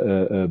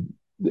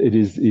 it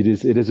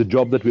is a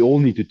job that we all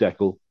need to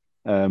tackle.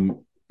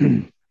 Um,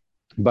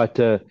 but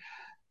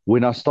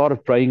when I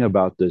started praying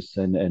about this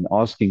and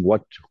asking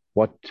what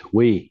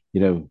way,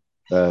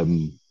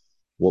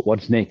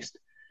 what's next,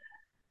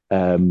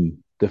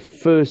 the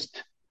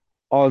first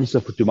answer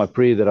to my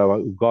prayer that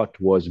I got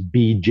was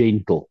be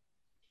gentle,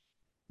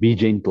 be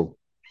gentle.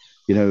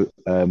 The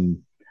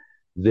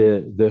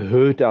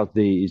hurt out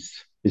there is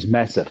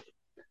massive,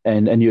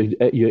 and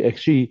you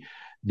actually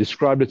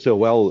described it so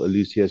well,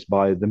 Lucius,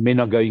 by the men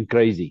are going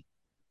crazy,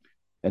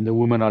 and the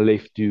women are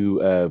left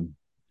to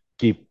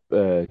keep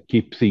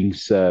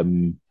things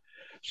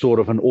sort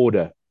of in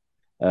order.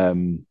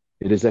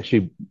 It is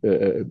actually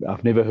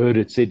I've never heard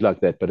it said like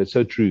that, but it's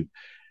so true,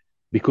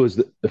 because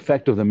the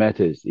fact of the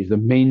matter is, if the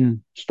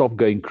men stop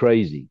going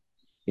crazy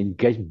and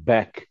get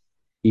back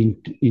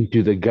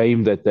into the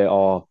game that they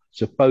are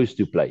supposed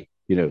to play,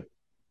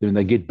 when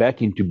they get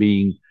back into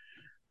being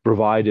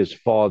providers,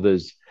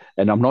 fathers,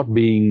 and I'm not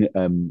being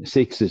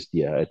sexist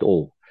here at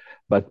all,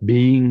 but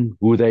being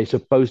who they're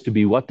supposed to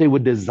be, what they were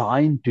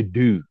designed to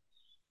do,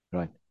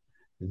 right?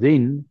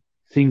 Then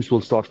things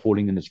will start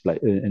falling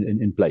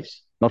in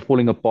place, not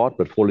falling apart,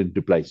 but fall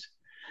into place,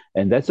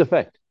 and that's a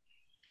fact.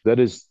 That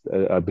is,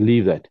 I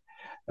believe that.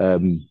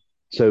 And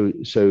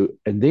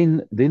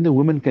then the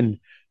women can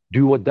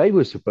do what they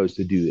were supposed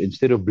to do.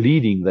 Instead of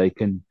bleeding, they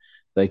can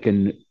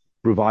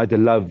provide the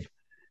love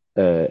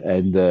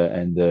and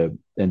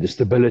the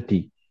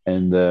stability.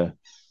 And I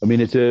mean,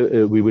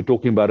 we were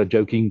talking about it,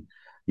 joking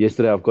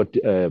yesterday. I've got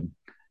I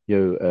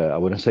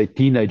wouldn't say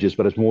teenagers,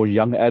 but it's more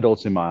young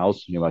adults in my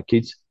house, my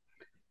kids.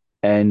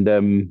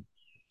 And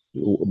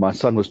my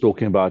son was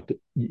talking about,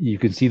 you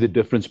can see the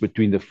difference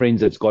between the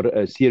friends that's got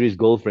a serious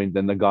girlfriend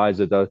and the guys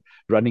that are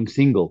running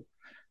single.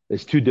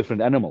 There's two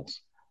different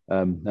animals.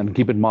 And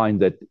keep in mind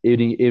that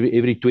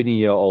every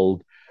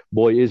 20-year-old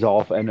boy is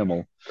half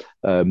animal.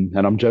 And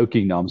I'm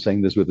joking now, I'm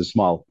saying this with a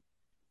smile.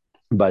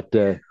 But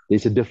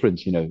there's a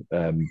difference,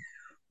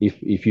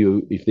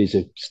 if there's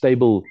a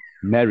stable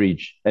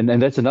marriage,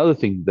 and that's another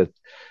thing that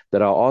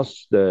I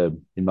asked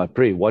in my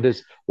prayer. What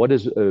is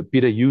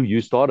Peter? You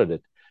started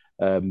it.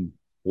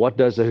 What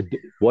does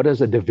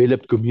a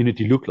developed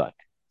community look like?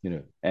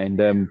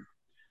 And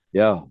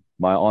yeah,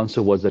 my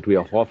answer was that we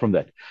are far from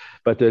that.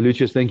 But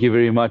Lucius, thank you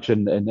very much,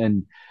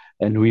 and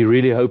we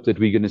really hope that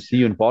we're going to see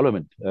you in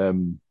Parliament.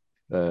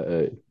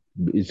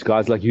 It's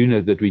guys like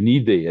you that we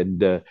need there,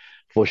 and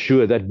for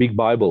sure that big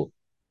Bible,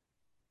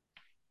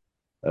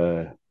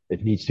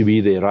 it needs to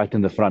be there right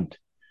in the front.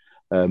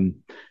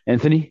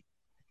 Anthony?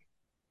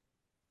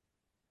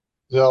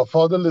 Yeah,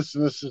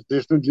 fatherlessness is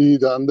definitely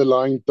the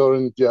underlying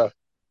torrent. Yeah.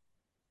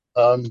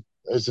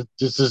 This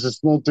is a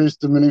small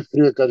testimony,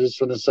 Freek. I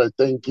just want to say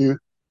thank you.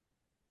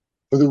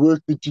 for the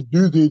work that you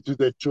do there to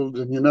their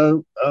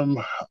children.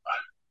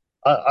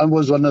 I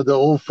was one of the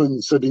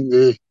orphans sitting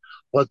there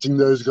watching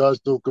those guys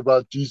talk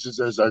about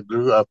Jesus as I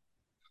grew up.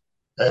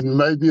 And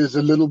maybe as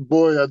a little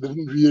boy, I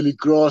didn't really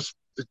grasp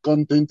the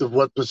content of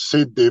what was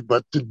said there.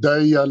 But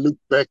today I look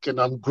back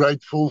and I'm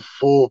grateful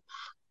for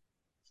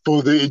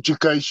the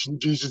education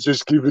Jesus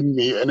has given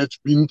me. And it's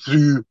been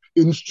through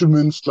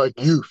instruments like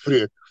you,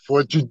 Fred, for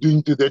what you're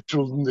doing to their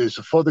children there.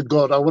 So, Father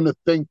God, I want to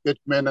thank that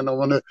man, and I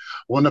want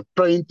to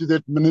pray into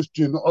that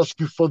ministry and ask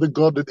you, Father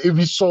God, that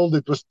every soul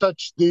that was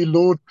touched there,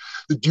 Lord,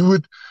 that you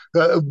would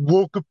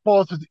walk a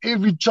path with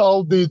every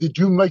child there, that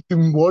you make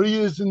them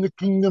warriors in the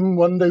kingdom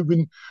one day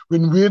when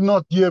we're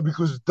not here,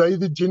 because they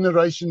the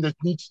generation that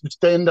needs to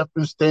stand up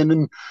and stand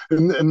in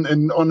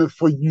honor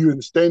for you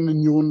and stand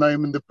in your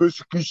name, and the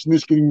persecution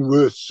is getting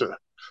worse, sir.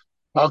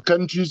 Our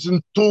country is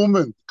in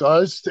torment,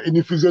 guys. And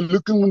if you go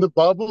looking in the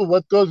Bible,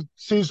 what God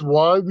says,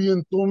 why we're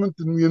in torment,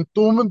 and we're in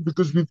torment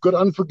because we've got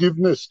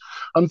unforgiveness.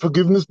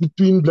 Unforgiveness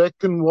between black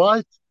and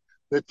white.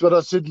 That's what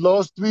I said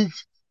last week.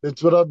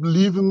 That's what I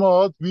believe in my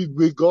heart.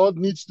 Where God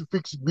needs to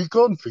fix it, we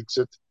can't fix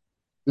it.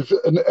 If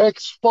in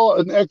Acts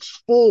 4,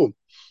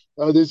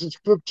 there's a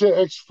scripture,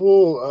 Acts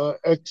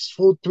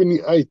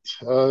 4:28.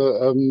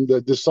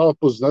 The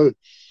disciples know.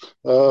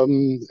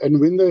 And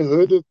when they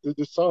heard it, the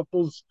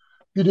disciples,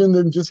 Peter and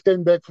them, just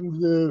came back from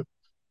the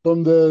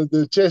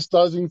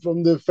chastising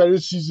from the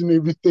Pharisees and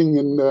everything,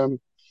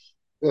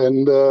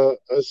 and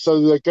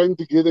so they came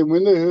together. And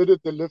when they heard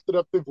it, they lifted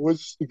up their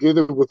voices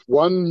together with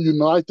one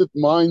united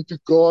mind to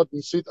God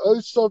and said,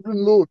 "Oh,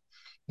 sovereign Lord,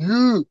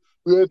 you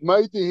who had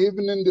made the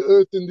heaven and the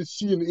earth and the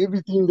sea and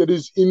everything that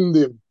is in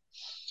them,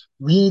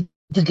 we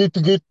need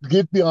to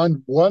get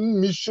behind one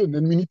mission,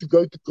 and we need to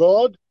go to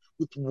God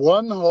with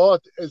one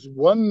heart as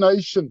one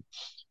nation."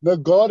 Now,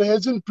 God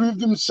hasn't proved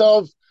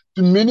himself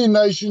to many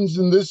nations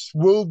in this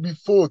world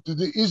before, to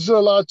the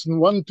Israelites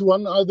and to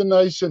one other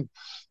nation.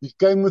 He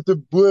came with the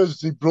Boers.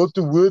 He brought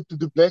the word to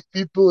the black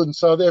people in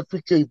South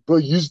Africa. He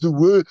used the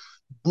word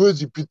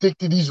Boers. He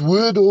protected his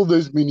word all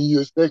those many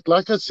years back.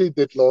 Like I said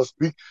that last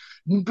week,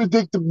 he didn't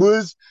protect the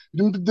Boers.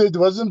 It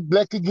wasn't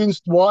black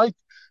against white.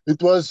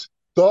 It was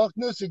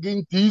darkness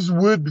against his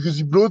word, because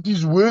he brought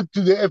his word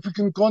to the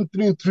African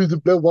continent through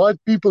the white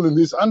people, and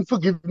there's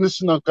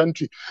unforgiveness in our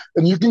country.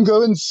 And you can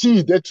go and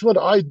see. That's what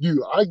I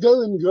do. I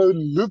go and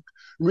look.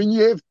 When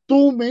you have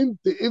torment,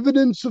 the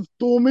evidence of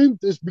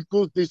torment is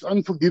because there's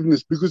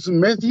unforgiveness. Because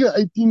in Matthew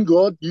 18,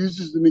 God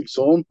uses an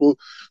example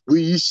where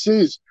he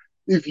says,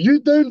 if you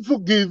don't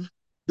forgive,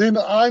 then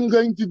I'm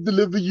going to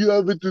deliver you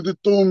over to the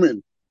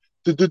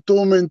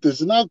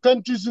tormentors. And our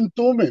country's in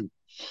torment.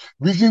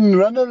 We can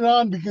run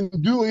around, we can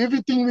do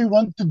everything we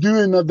want to do,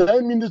 and I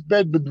don't mean it's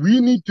bad, but we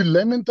need to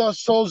lament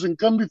ourselves and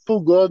come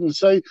before God and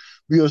say,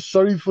 we are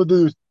sorry for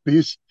the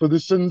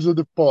sins of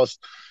the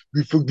past.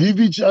 We forgive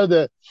each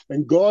other,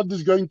 and God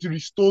is going to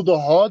restore the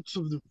hearts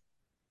of the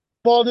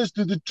fathers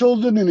to the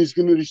children, and he's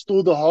going to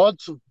restore the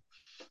hearts of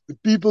the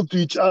people to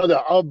each other,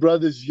 our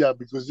brothers here,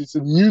 because it's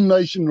a new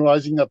nation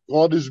rising up.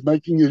 God is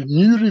making a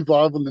new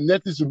revival, and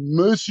that is a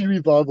mercy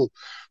revival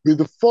where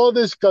the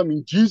Father is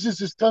coming. Jesus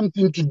has come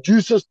to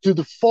introduce us to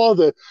the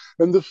Father,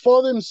 and the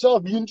Father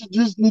himself, he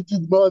introduced me to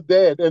my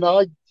dad, and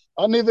I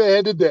never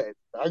had a dad.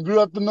 I grew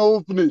up in an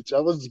orphanage.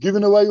 I was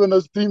given away when I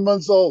was 3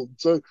 months old.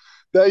 So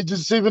the age of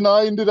 7,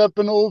 I ended up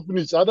in an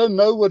orphanage. I don't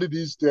know what it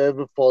is to have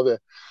a father.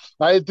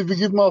 I had to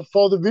forgive my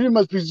father very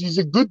much because he's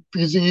a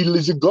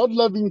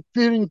God-loving,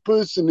 fearing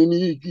person, and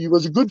he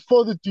was a good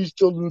father to his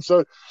children.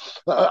 So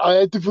I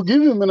had to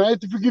forgive him, and I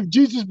had to forgive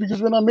Jesus,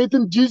 because when I met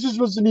him, Jesus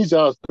was in his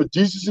house. But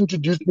Jesus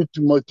introduced me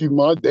to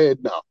my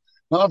dad now.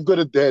 Now I've got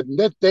a dad, and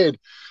that dad,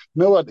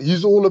 you know what?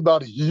 He's all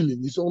about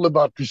healing. He's all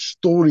about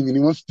restoring, and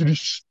he wants to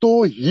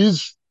restore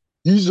his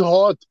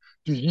heart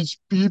to his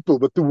people.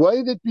 But the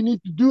way that we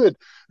need to do it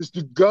is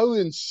to go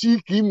and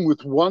seek him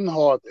with one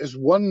heart, as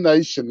one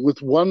nation,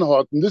 with one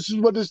heart. And this is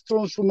what this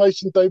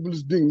transformation table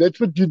is doing.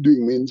 That's what you're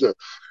doing, Menzo.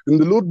 And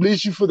the Lord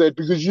bless you for that,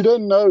 because you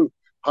don't know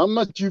how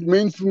much you've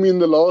meant for me in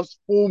the last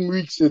 4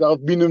 weeks that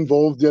I've been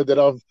involved here, that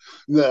I've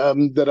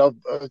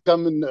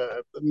come and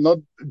not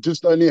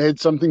just only had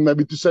something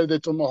maybe to say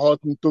that's on my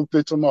heart and talk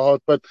that's on my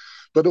heart, but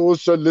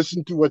also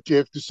listen to what you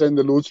have to say. And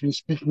the Lord's been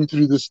speaking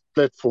through this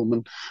platform.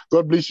 And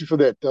God bless you for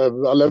that. I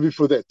love you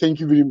for that. Thank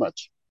you very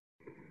much.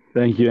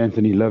 Thank you,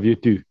 Anthony. Love you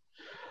too.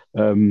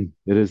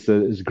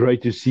 It's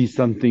great to see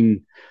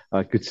something.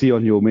 I could see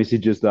on your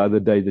messages the other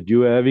day that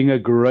you were having a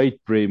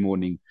great prayer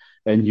morning,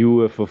 and you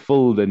were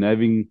fulfilled and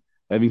having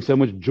so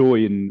much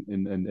joy,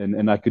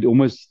 and I could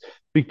almost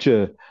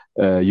picture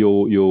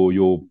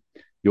your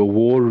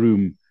war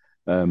room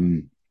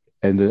and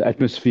the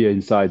atmosphere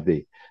inside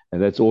there.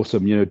 And that's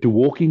awesome. You know, to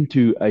walk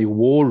into a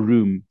war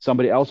room,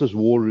 somebody else's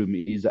war room,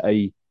 is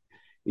a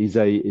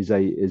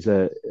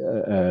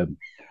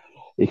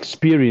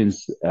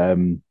experience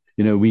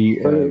we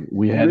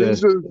had a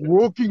Mense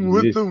walking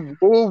with yes. the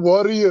war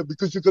warrior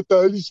because you got the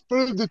Holy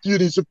Spirit with you.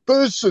 He's a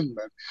person,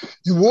 man.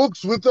 He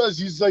walks with us.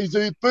 He's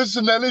a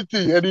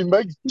personality, and he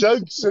makes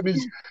jokes, and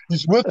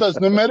he's with us.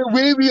 No matter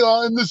where we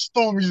are in the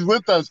storm, he's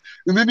with us.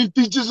 And then he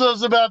teaches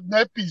us about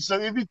nappies. So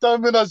every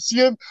time when I see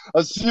him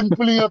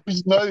pulling up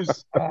his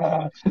nose.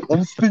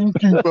 I'm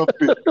thinking,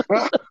 puppy.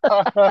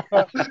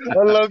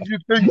 I love you.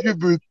 Thank you,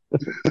 Booth.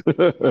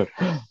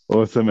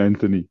 Awesome,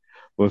 Anthony.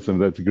 Awesome.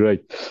 That's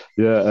great.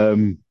 Yeah.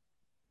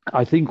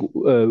 I think,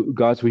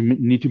 guys, we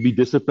need to be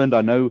disciplined.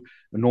 I know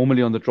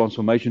normally on the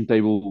transformation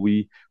table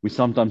we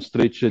sometimes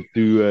stretch it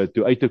to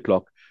 8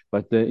 o'clock,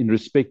 but in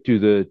respect to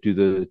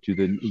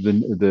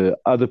the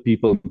other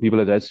people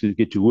that has to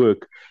get to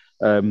work,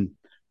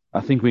 I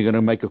think we're going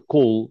to make a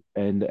call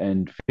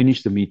and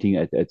finish the meeting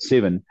at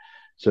 7,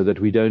 so that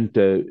we don't.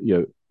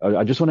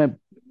 I just want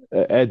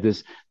to add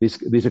this.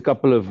 There's a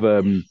couple of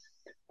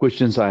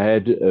questions I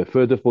had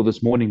further for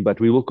this morning,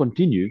 but we will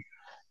continue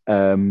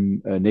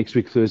next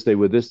week Thursday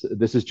with this.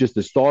 This is just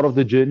the start of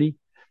the journey.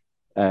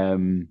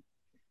 And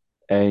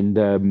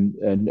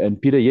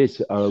Peter,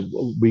 yes,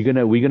 we're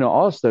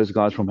gonna ask those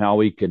guys from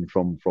Howick and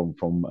from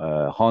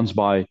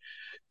Hansby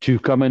to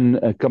come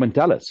and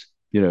tell us,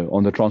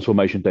 on the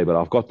transformation table.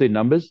 I've got their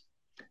numbers,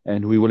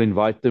 and we will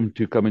invite them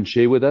to come and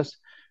share with us.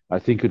 I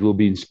think it will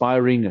be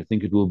inspiring. I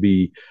think it will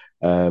be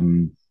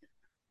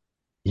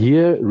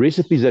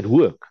recipes that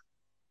work.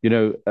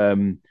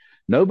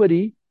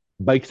 Nobody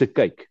bakes a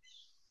cake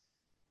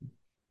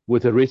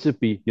with a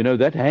recipe,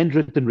 that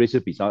handwritten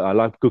recipes. I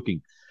like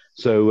cooking.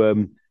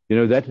 So,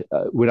 that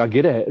when I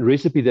get a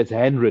recipe that's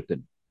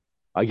handwritten,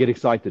 I get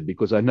excited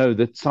because I know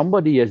that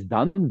somebody has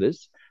done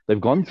this. They've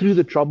gone through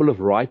the trouble of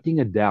writing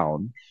it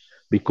down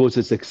because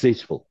it's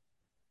successful.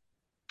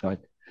 Right?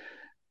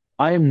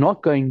 I am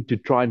not going to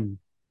try and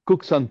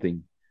cook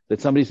something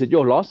that somebody said,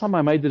 last time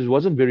I made this, it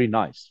wasn't very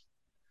nice.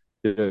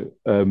 So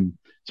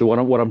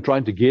what I'm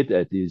trying to get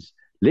at is,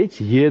 let's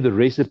hear the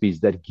recipes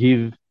that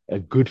give a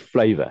good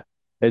flavor.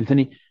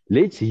 Anthony,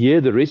 let's hear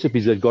the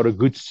recipes that got a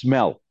good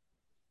smell.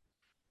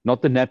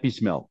 Not the nappy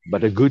smell,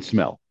 but a good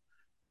smell.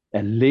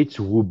 And let's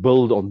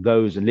build on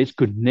those, and let's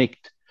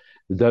connect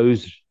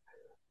those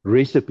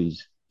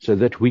recipes so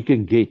that we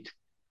can get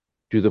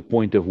to the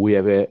point of we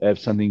have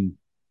something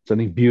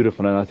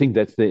beautiful. And I think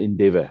that's the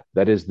endeavor.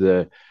 That is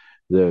the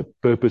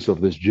purpose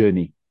of this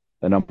journey.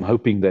 And I'm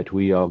hoping that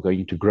we are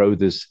going to grow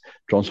this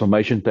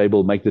transformation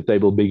table, make the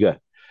table bigger.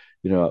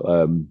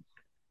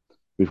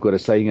 We've got a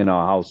saying in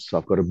our house.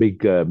 I've got a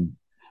big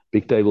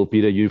table,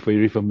 Peter. You're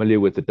very familiar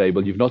with the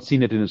table. You've not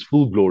seen it in its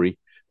full glory.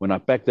 When I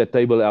packed that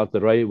table out the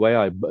way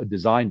I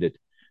designed it,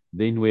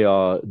 then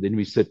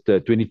we sit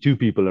 22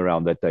 people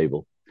around that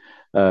table.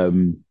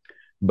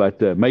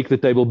 But make the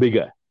table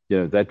bigger.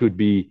 That would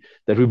be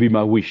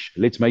my wish.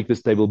 Let's make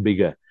this table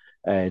bigger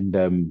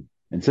and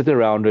sit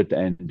around it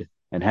and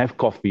have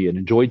coffee and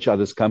enjoy each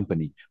other's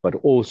company, but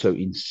also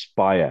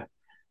inspire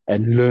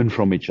and learn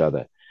from each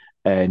other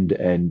and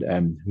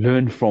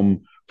learn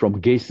from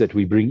guests that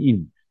we bring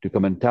in to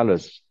come and tell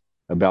us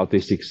about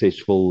their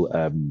successful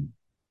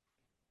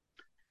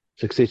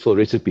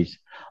recipes.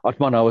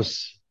 Atman,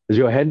 is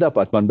your hand up,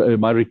 Atman?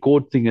 My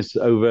record thing is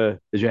over.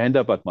 Is your hand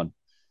up, Atman?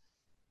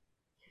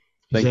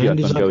 Thank you,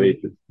 Atman. Go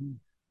ahead.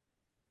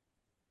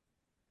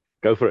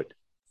 Go for it.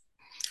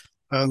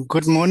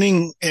 Good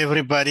morning,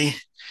 everybody.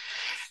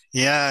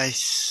 Yeah,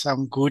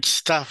 some good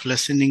stuff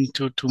listening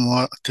to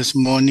this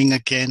morning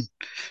again.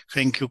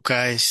 Thank you,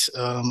 guys.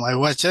 I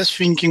was just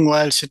thinking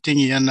while sitting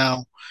here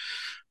now.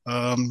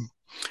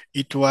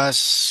 It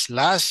was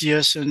last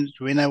year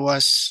when I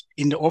was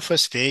in the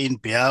office there in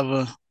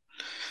Beaver.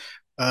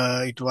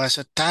 It was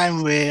a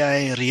time where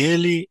I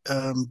really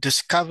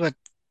discovered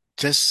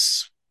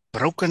this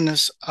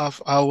brokenness of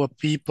our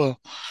people.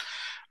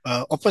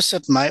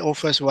 Opposite my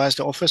office was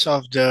the office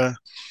of the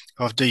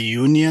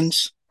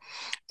unions.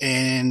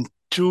 And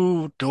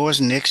 2 doors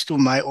next to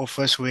my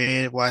office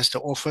was the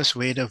office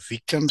where the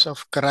victims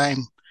of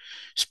crime,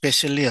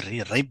 especially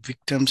rape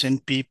victims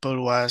and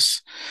people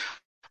was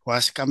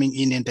coming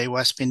in, and they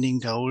were spending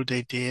the whole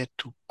day there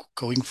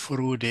going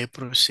through their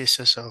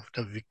processes of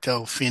the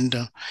victim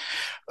offender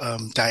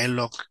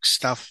dialogue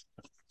stuff.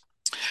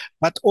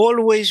 But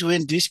always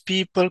when these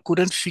people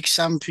couldn't fix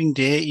something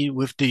there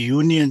with the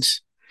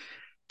unions,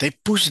 they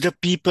pushed the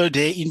people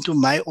there into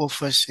my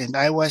office, and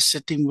I was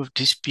sitting with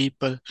these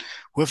people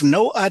with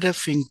no other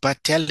thing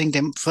but telling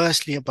them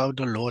firstly about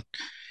the Lord,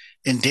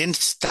 and then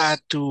start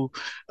to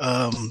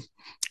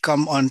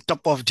come on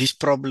top of these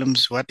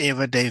problems,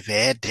 whatever they've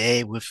had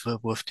there with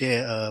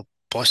their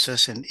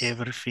bosses and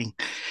everything.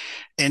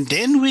 And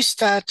then we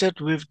started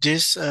with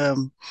this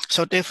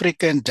South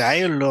African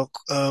dialogue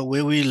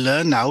where we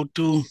learn how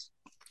to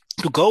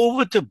go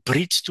over the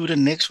bridge to the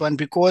next one,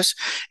 because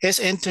as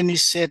Anthony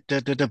said,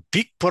 the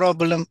big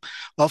problem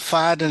of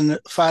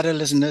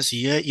fatherlessness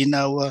here in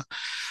our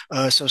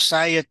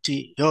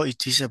society,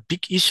 it is a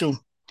big issue.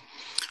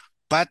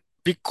 But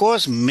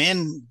because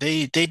men,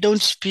 they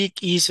don't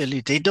speak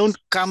easily. They don't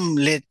come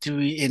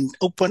and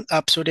open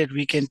up so that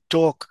we can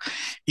talk.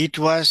 It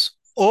was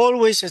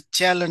always a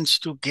challenge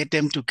to get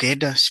them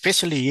together,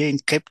 especially here in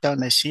Cape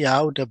Town. I see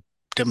how the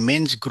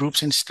men's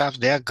groups and stuff,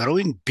 they are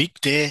growing big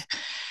there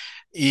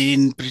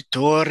in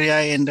Pretoria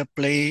and the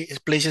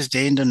places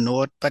there in the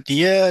north. But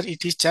here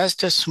it is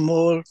just a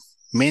small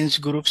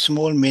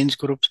small men's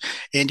groups,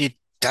 and it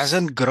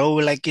doesn't grow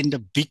like in the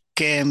big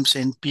camps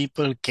and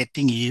people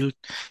getting healed.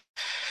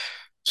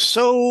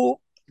 So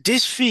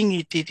this thing,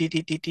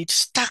 it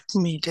stuck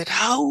me that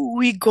how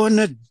we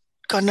gonna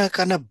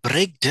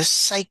break this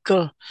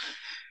cycle,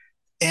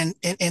 and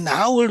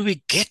how will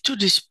we get to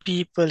these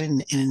people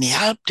and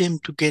help them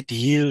to get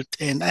healed?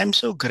 And I'm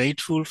so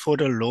grateful for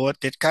the Lord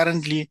that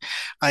currently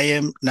I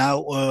am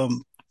now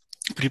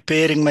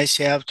preparing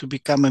myself to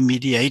become a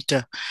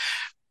mediator,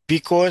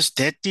 because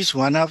that is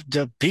one of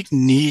the big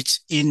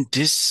needs in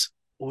this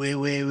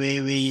where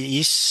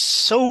is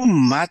so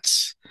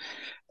much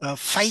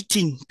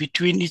fighting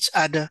between each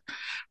other.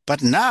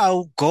 But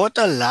now God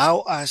allow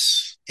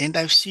us, and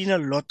I've seen a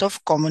lot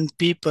of common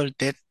people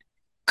that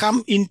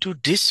come into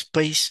this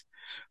space,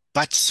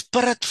 but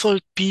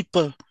spirit-filled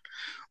people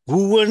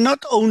who will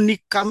not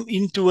only come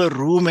into a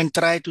room and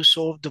try to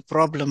solve the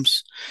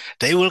problems,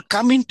 they will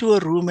come into a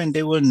room and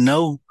they will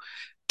know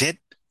that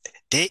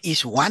there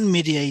is one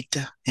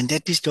mediator, and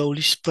that is the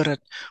Holy Spirit,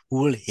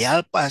 who will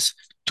help us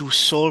to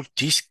solve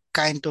these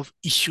kind of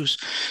issues.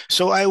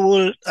 So I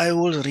will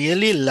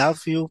really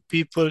love you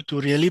people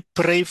to really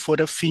pray for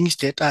the things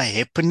that are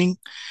happening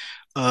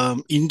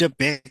in the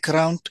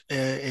background.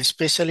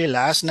 Especially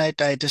last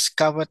night I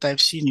discovered,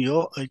 I've seen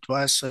it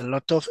was a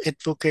lot of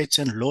advocates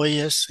and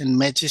lawyers and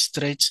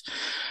magistrates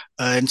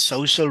and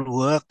social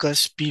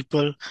workers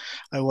people.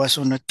 I was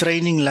on a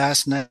training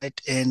last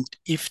night, and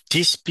if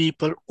these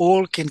people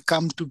all can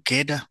come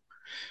together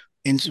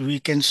and we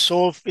can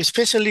solve,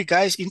 especially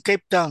guys in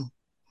Cape Town,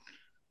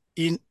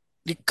 in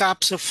the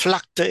Kaapse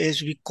Vlakte,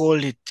 as we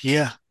call it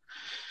here,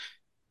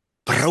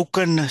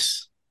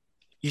 brokenness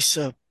is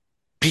a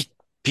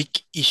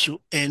big issue,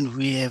 and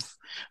we have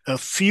a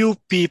few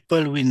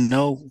people we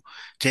know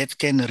that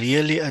can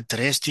really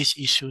address these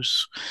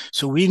issues.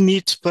 So we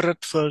need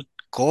spirit-filled,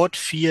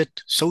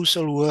 God-feared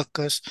social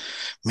workers,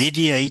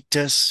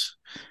 mediators,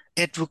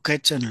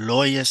 advocates and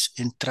lawyers,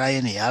 and try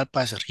and help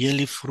us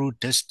really through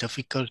this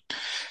difficult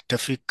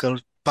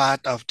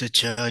part of the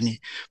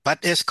journey.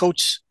 But as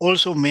Coach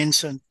also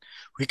mentioned,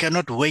 we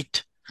cannot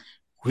wait.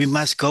 We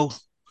must go.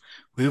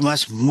 We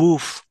must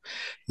move.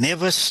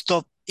 Never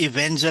stop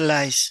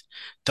evangelize.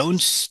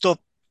 Don't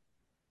stop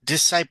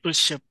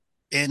discipleship,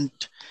 and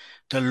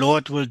the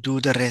Lord will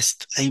do the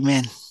rest.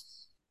 Amen.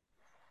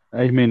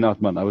 Amen,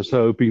 Atman. I was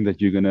so hoping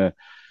that you're going to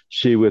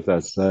share with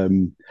us.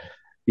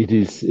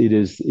 It's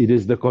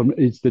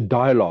the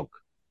dialogue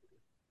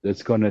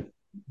that's going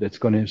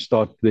to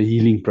start the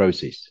healing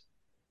process.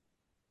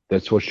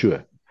 That's for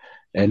sure.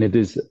 And it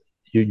is,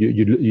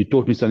 you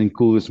taught me something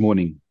cool this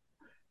morning.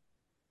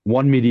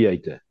 One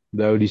mediator,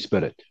 the Holy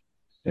Spirit.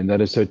 And that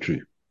is so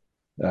true.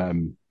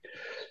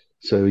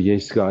 So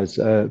yes, guys.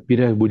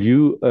 Peter, would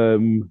you,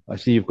 I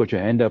see you've got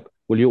your hand up.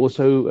 Will you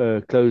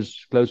also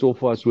close off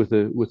for us with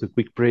a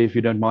quick prayer, if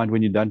you don't mind,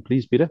 when you're done,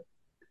 please, Peter?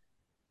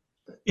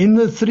 In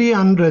the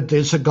 300,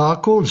 there's a guy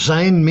called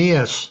Zane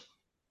Mears,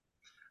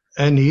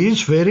 and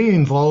he's very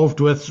involved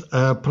with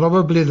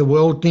probably the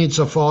world needs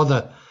a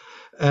father.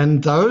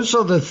 And those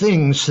are the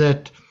things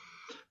that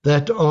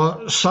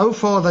are, so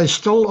far, they're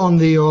still on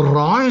the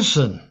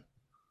horizon,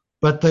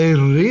 but they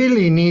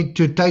really need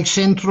to take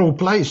central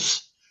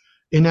place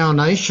in our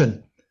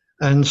nation.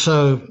 And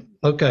so,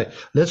 okay,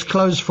 let's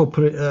close for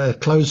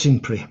closing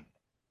prayer.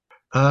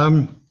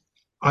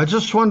 I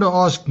just want to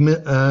ask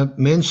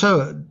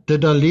Menso,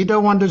 did Alida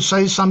want to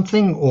say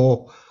something,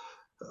 or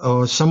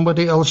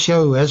somebody else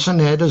here who hasn't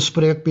had a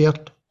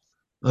spreekbeurt?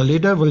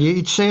 Alida, wil jy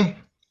iets sê?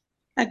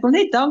 Ek wil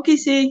net dankie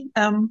sê.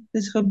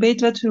 Dis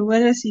gebed wat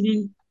verhoor is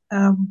hierdie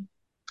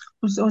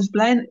ons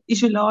bly in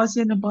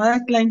isolasie in 'n baie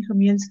klein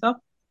gemeenskap,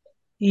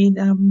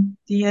 en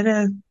die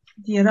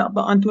Here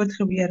beantwoord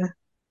gebede.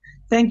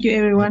 Thank you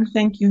everyone.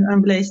 Thank you.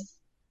 I'm blessed.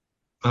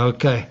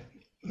 Okay.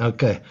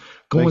 Thank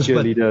you,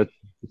 Alida.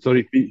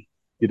 Sorry,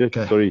 Peter.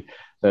 Okay. Sorry.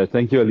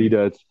 Thank you,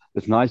 Alida.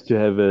 It's nice to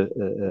have a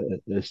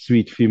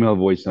sweet female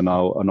voice on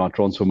our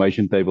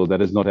transformation table.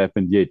 That has not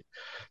happened yet.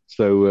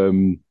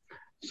 So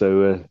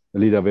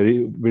Alida,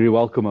 very very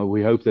welcome.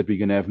 We hope that we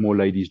can have more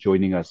ladies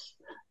joining us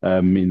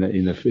in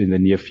the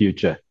near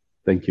future.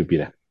 Thank you,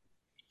 Peter.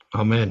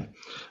 Amen.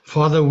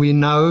 Father, we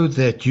know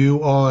that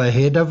you are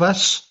ahead of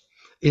us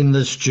in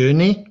this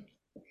journey.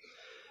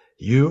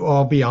 You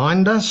are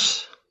behind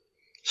us,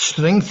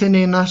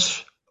 strengthening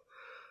us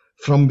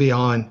from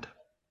behind.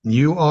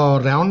 You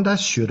are around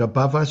us, you're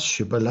above us,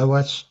 you're below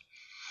us.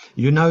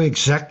 You know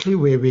exactly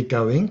where we're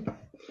going.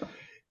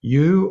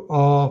 You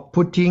are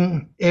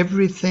putting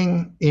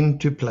everything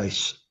into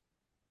place.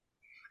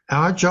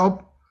 Our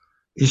job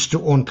is to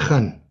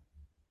ontgin.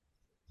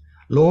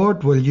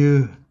 Lord, will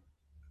you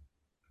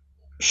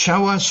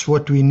show us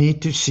what we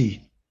need to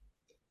see?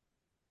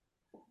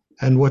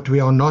 and what we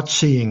are not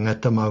seeing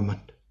at the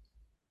moment.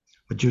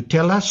 Would you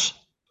tell us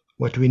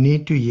what we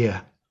need to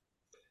hear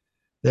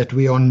that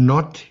we are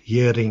not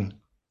hearing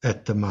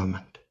at the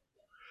moment?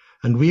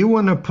 And we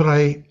want to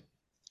pray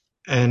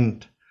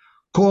and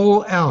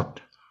call out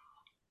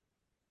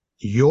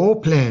your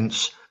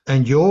plans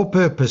and your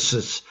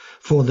purposes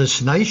for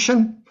this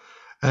nation,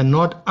 and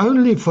not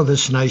only for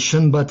this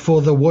nation, but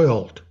for the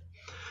world.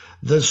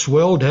 This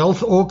World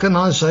Health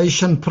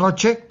Organization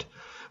project,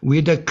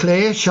 we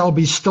declare, shall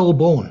be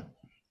stillborn.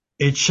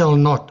 It shall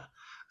not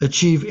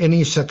achieve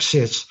any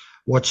success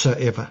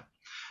whatsoever.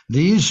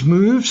 These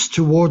moves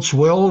towards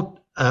world,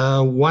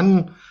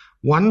 one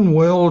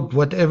world,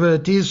 whatever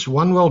it is,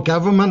 one world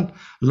government,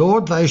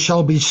 Lord, they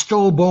shall be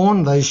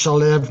stillborn. They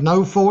shall have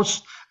no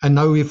force and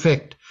no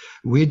effect.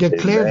 We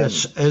declare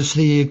this as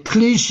the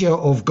ecclesia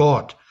of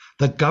God,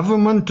 the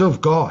government of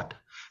God,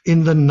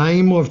 in the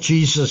name of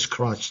Jesus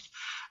Christ.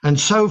 And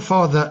so,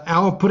 Father,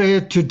 our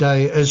prayer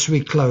today as we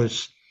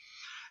close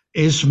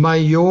is, may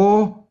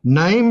your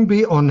name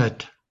be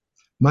honored,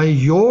 may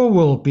your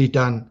will be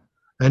done,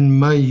 and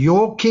may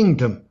your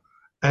kingdom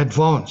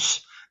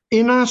advance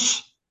in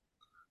us,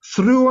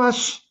 through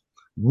us,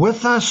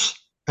 with us,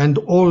 and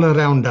all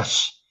around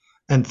us.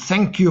 And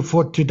thank you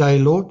for today,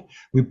 Lord.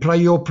 We pray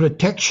your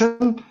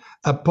protection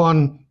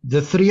upon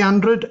the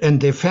 300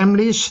 and their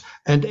families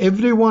and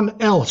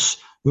everyone else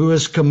who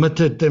has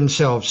committed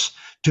themselves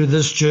to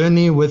this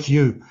journey with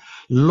you.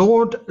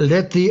 Lord,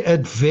 let the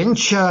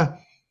adventure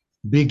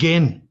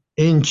begin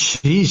in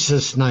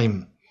Jesus'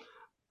 name.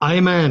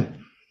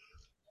 Amen.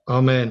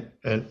 Amen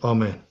and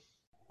amen.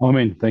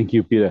 Amen. Thank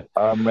you, Peter.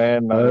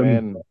 Amen.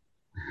 Amen.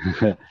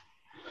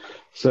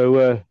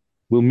 So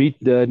we'll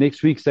meet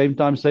next week, same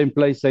time, same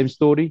place, same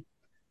story.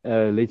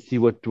 Let's see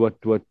what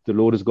the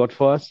Lord has got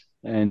for us.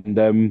 And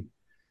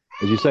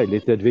as you say,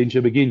 let the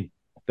adventure begin.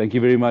 Thank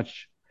you very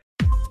much.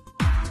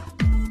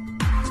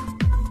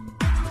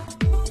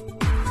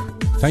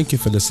 Thank you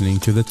for listening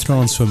to the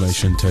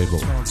Transformation Table,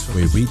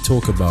 where we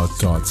talk about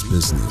God's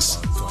business.